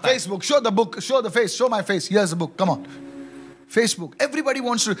करना चाहता है. Facebook, show the book, show the face, show my face. Here's the book. Come on. Facebook. Everybody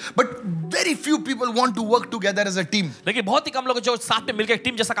wants to, but very few people want to work together as a team. लेकिन बहुत ही कम लोग जो साथ में मिलकर एक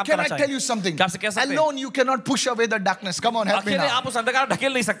टीम जैसा काम Can करना I चाहते tell हैं. you something? क्या आपसे कह सकते हैं? Alone you cannot push away the darkness. Come on, help me अकेले now. आप उस अंधकार को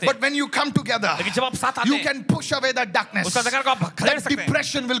ढकेल नहीं सकते. But when you come together, लेकिन जब आप साथ आते you हैं can push away the darkness. उस अंधकार को आप खदेड़ That सकते हैं.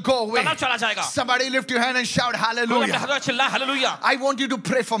 depression will go away. तनाव चला जाएगा. Somebody lift your hand and shout कोई अपने hallelujah. हाथों से चिल्लाए hallelujah. I want you to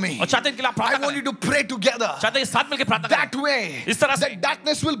pray for me. और चाहते हैं कि आप I प्रार्थना want you करें. to pray together. चाहते हैं कि साथ मिलकर प्रार्थना That करें. way, इस तरह से the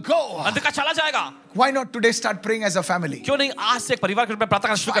darkness will go. अंधकार चला जाएगा. Why not today start praying as a family? क्यों नहीं आज से एक परिवार के रूप में प्रार्थना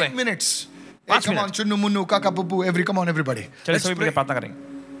करना शुरू 5 करें. minutes. Hey, 5 come on, chunnu munnu, kaka pupu, come on, everybody. चलिए Let's सभी pray. मिलकर प्रार्थना करेंगे.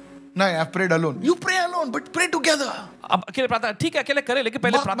 No, I've prayed alone. You pray alone, but pray together. अब अकेले प्रार्थना ठीक है अकेले करें लेकिन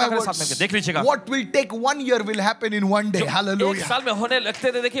पहले Mark प्रार्थना my करें साथ मिलकर. देख लीजिएगा. words. What will take 1 year will happen in 1 day. एक Hallelujah. साल में होने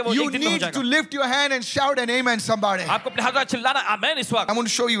लगते थे देखिए वो You एक दिन में हो need to जाएगा. lift your hand and shout an amen, somebody. आपको अपने हाथों से चिल्लाना आमेन इस वक्त. I'm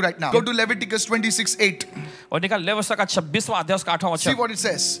going to show you right now. Go to Leviticus 26:8. और निकाल लेविटिकस का 26वां अध्याय उसका 8वां See वचन. what it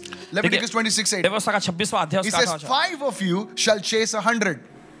says. Leviticus 26:8. Leviticus का 26वां अध्याय It उसका says, 8वां वचन. 5 of you shall chase 100.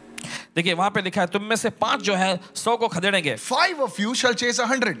 देखिए वहां पे लिखा है तुम में से 5 जो है 100 को खदेड़ेंगे. 5 of you shall chase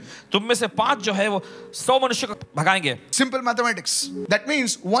 100. तुम में से 5 जो है वो 100 मनुष्य को भगाएंगे. Simple mathematics. That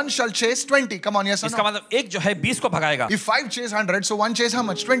means 1 shall chase 20. Come on, yes or इसका no? मतलब एक जो है 20 को भगाएगा. If 5 chase 100, so 1 chase how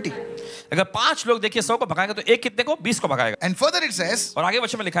much? 20. अगर 5 लोग देखिए 100 को भगाएंगे तो एक कितने को 20 को भगाएगा. And further it says, और आगे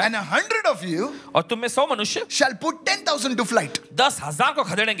वचन में लिखा and है 100 of you और तुम में 100 मनुष्य shall put 10,000 to flight. 10,000 को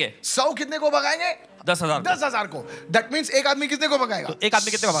खदेड़ेंगे. 100 कितने को भगाएंगे? 10,000 10,000 को. That means एक आदमी कितने को भगाएगा? तो एक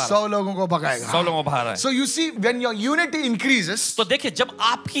आदमी कितने को भगा रहा है? 100 लोगों को भगाएगा. 100 लोगों को भगा रहा है. So you see, when your unity increases, तो देखिए जब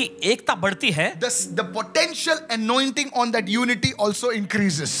आपकी एकता बढ़ती है the potential anointing on that unity also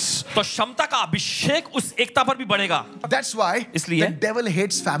increases. तो क्षमता का अभिषेक उस एकता पर भी बढ़ेगा. That's why इसलिए the devil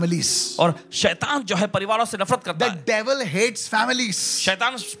hates families. और शैतान जो है परिवारों से नफरत करता The है. devil hates families.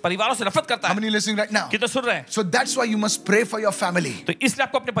 शैतान परिवारों से नफरत करता How है. many listening right now? कितने सुन रहे हैं? So that's why you must pray for your family. तो इसलिए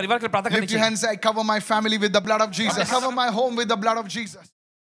आपको अपने परिवार के लिए प्रार्थना करनी Lift your चाहिए. hands, say, I cover my family with the blood of Jesus. I cover my home with the blood of Jesus.